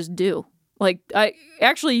what I would just do. Like,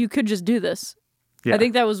 you could just do this. Yeah. I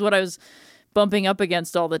think that was what I was bumping up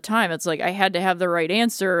against all the time. It's like I had to have the right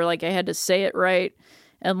answer. Like I had to say it right.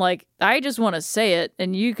 And like, I just want to say it,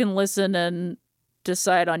 and you can listen and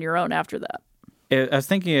decide on your own after that. I was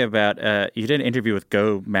thinking about, you did an interview with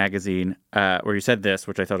Go magazine where you said this,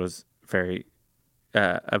 which I thought was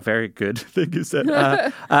a very good thing you said.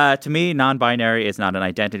 To me, non-binary is not an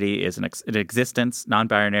identity, is an existence.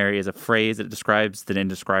 Non-binary is a phrase that describes the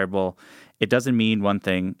indescribable. It doesn't mean one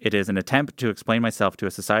thing. It is an attempt to explain myself to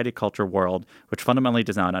a society, culture, world, which fundamentally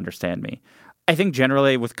does not understand me. I think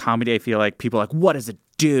generally with comedy, I feel like people are like, what does it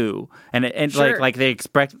do? And sure. like they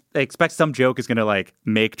expect some joke is going to like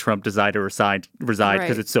make Trump decide to reside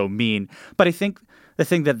because it's so mean. But I think the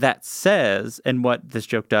thing that says, and what this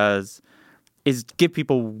joke does, is give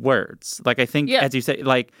people words. Like I think, as you say,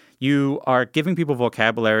 like you are giving people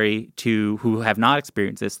vocabulary who have not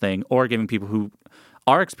experienced this thing, or giving people who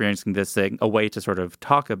are experiencing this thing a way to sort of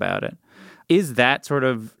talk about it. Is that sort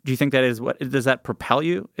of, do you think that is what, does that propel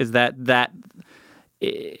you? Is that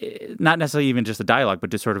not necessarily even just a dialogue, but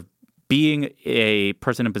just sort of being a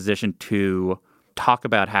person in position to talk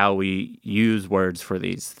about how we use words for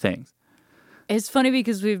these things? It's funny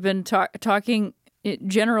because we've been talking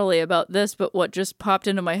generally about this, but what just popped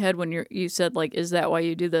into my head when you said, like, is that why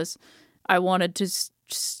you do this? I wanted to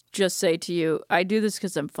just say to you, I do this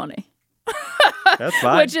because I'm funny. That's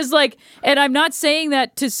fine. Which is like, and I'm not saying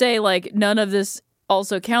that to say like none of this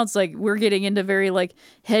also counts. Like we're getting into very like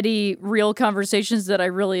heady, real conversations that I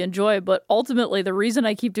really enjoy. But ultimately, the reason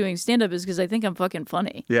I keep doing stand up is because I think I'm fucking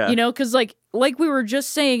funny. Yeah. You know, because like we were just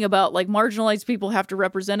saying about like marginalized people have to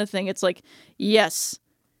represent a thing. It's like, yes,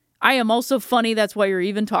 I am also funny. That's why you're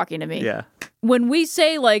even talking to me. Yeah. When we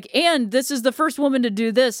say like, and this is the first woman to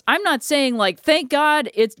do this, I'm not saying like, thank God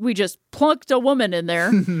we just plunked a woman in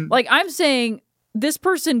there. Like I'm saying this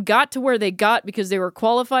person got to where they got because they were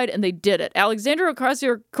qualified and they did it. Alexandria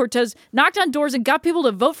Ocasio-Cortez knocked on doors and got people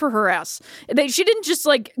to vote for her ass. She didn't just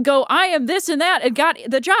like go, I am this and that, and got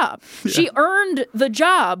the job. Yeah. She earned the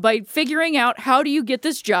job by figuring out how do you get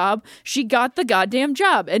this job. She got the goddamn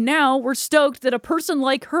job. And now we're stoked that a person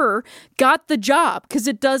like her got the job because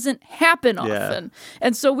it doesn't happen often.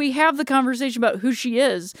 And so we have the conversation about who she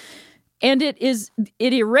is. And it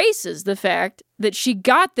erases the fact that she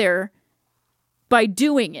got there by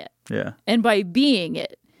doing it and by being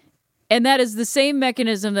it. And that is the same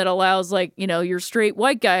mechanism that allows, like, you know, your straight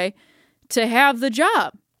white guy to have the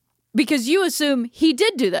job because you assume he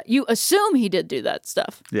did do that. You assume he did do that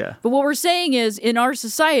stuff. Yeah. But what we're saying is in our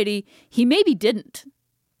society, he maybe didn't.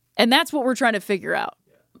 And that's what we're trying to figure out.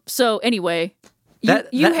 So anyway,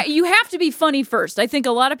 you have to be funny first. I think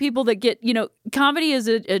a lot of people that get, you know, comedy is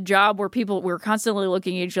a job where we're constantly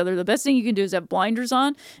looking at each other. The best thing you can do is have blinders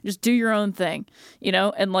on, just do your own thing, you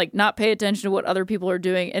know, and like not pay attention to what other people are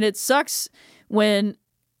doing. And it sucks when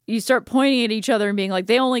you start pointing at each other and being like,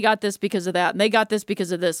 they only got this because of that, and they got this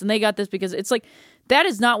because of this, and they got this because it's like, that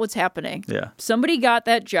is not what's happening. Yeah. Somebody got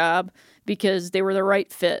that job because they were the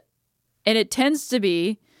right fit. And it tends to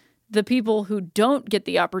be the people who don't get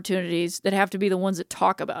the opportunities that have to be the ones that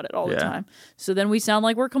talk about it all the time. So then we sound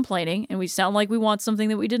like we're complaining and we sound like we want something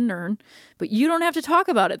that we didn't earn, but you don't have to talk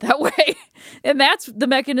about it that way. And that's the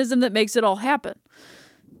mechanism that makes it all happen.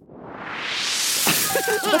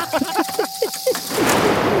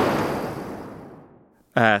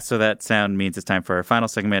 So that sound means it's time for our final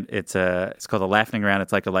segment. It's called a laughing round.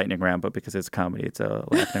 It's like a lightning round, but because it's comedy, it's a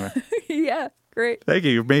laughing round. Yeah, great. Thank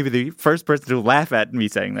you. You're maybe the first person to laugh at me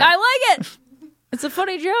saying that. I like it. It's a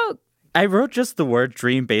funny joke. I wrote just the word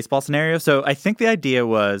dream baseball scenario. So I think the idea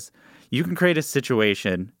was you can create a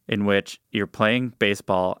situation in which you're playing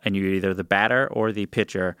baseball and you're either the batter or the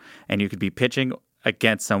pitcher, and you could be pitching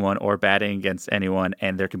against someone or batting against anyone,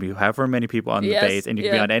 and there can be however many people on the base, and you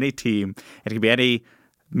can be on any team, and it can be any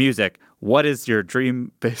music. What is your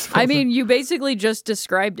dream baseball? I mean, you basically just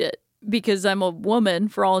described it because I'm a woman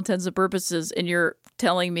for all intents and purposes, and you're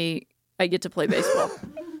telling me I get to play baseball.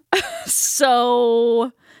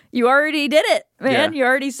 So you already did it, man. Yeah. You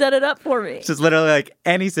already set it up for me. It's just literally like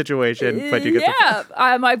any situation, but you get to play.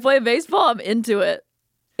 Am I playing baseball? I'm into it.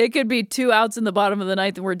 It could be 2 outs in the bottom of the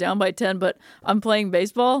ninth and we're down by 10, but I'm playing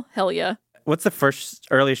baseball? Hell yeah. What's the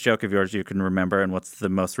earliest joke of yours you can remember, and what's the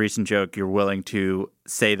most recent joke you're willing to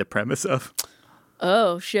say the premise of?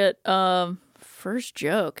 Oh, shit. First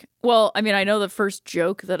joke. Well, I mean, I know the first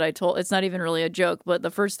joke that I told. It's not even really a joke, but the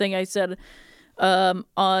first thing I said at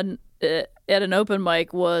an open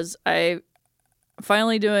mic was I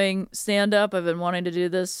finally doing stand-up. I've been wanting to do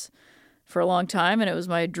this for a long time, and it was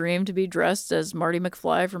my dream to be dressed as Marty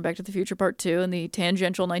McFly from Back to the Future Part 2 in the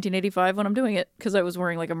tangential 1985 when I'm doing it, because I was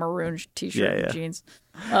wearing like a maroon t-shirt and jeans.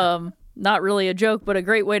 Not really a joke, but a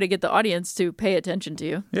great way to get the audience to pay attention to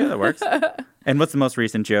you. Yeah, that works. And what's the most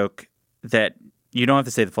recent joke that, you don't have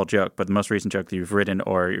to say the full joke, but the most recent joke that you've written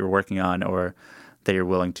or you're working on or that you're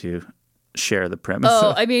willing to share the premise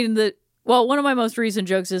of? I mean, one of my most recent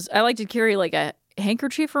jokes is I like to carry like a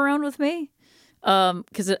handkerchief around with me.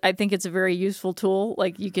 Because I think it's a very useful tool.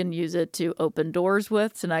 Like, you can use it to open doors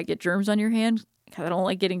with to not get germs on your hand. I don't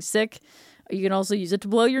like getting sick. You can also use it to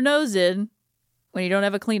blow your nose in when you don't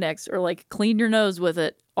have a Kleenex, or like clean your nose with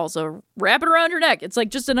it. Also, wrap it around your neck. It's like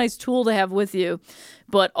just a nice tool to have with you,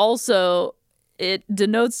 but also it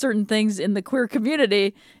denotes certain things in the queer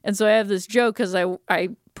community. And so I have this joke because I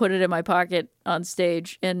put it in my pocket on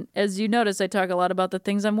stage. And as you notice, I talk a lot about the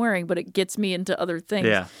things I'm wearing, but it gets me into other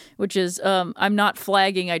things, which is I'm not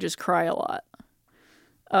flagging. I just cry a lot,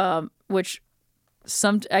 which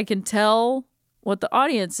I can tell what the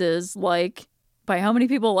audience is like by how many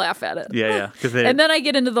people laugh at it. Yeah. And then I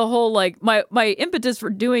get into the whole, like, my impetus for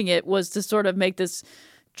doing it was to sort of make this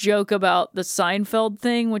joke about the Seinfeld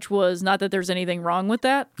thing, which was not that there's anything wrong with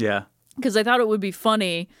that. Yeah. Because I thought it would be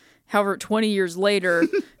funny, however, 20 years later,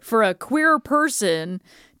 for a queer person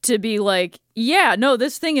to be like, yeah, no,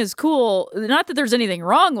 this thing is cool. Not that there's anything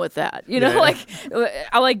wrong with that, you know,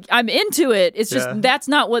 I'm into it. It's just, that's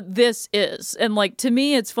not what this is. And like, to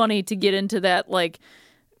me, it's funny to get into that, like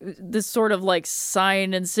this sort of like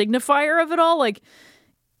sign and signifier of it all. Like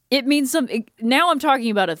it means something. Now I'm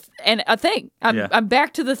talking about a thing. I'm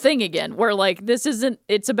back to the thing again, where like, this isn't,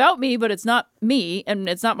 it's about me, but it's not me and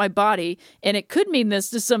it's not my body. And it could mean this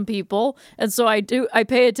to some people. And so I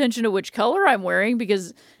pay attention to which color I'm wearing,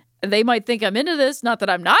 because they might think I'm into this. Not that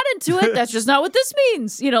I'm not into it. That's just not what this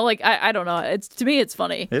means. You know, like, I don't know. It's, to me, it's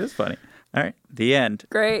funny. It is funny. All right. The end.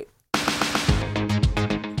 Great.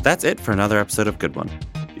 That's it for another episode of Good One.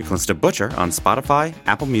 You can listen to Butcher on Spotify,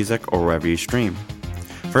 Apple Music, or wherever you stream.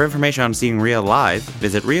 For information on seeing Rhea live,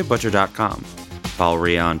 visit rheabutcher.com. Follow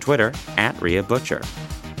Rhea on Twitter @RheaButcher.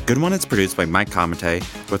 Good One is produced by Mike Comite,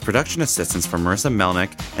 with production assistance from Marissa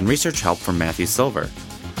Melnick and research help from Matthew Silver.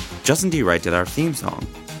 Justin D. Wright did our theme song.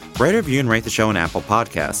 Write a review and rate the show on Apple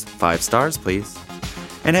Podcasts. 5 stars, please.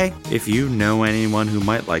 And hey, if you know anyone who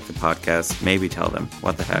might like the podcast, maybe tell them.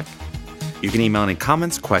 What the heck? You can email any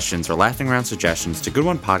comments, questions, or laughing around suggestions to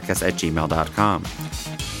goodonepodcast@gmail.com.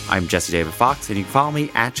 I'm Jesse David Fox, and you can follow me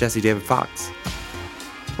 @JesseDavidFox.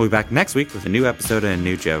 We'll be back next week with a new episode and a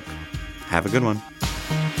new joke. Have a good one.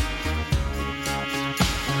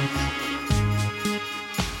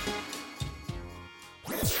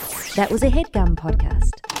 That was a HeadGum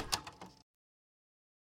podcast.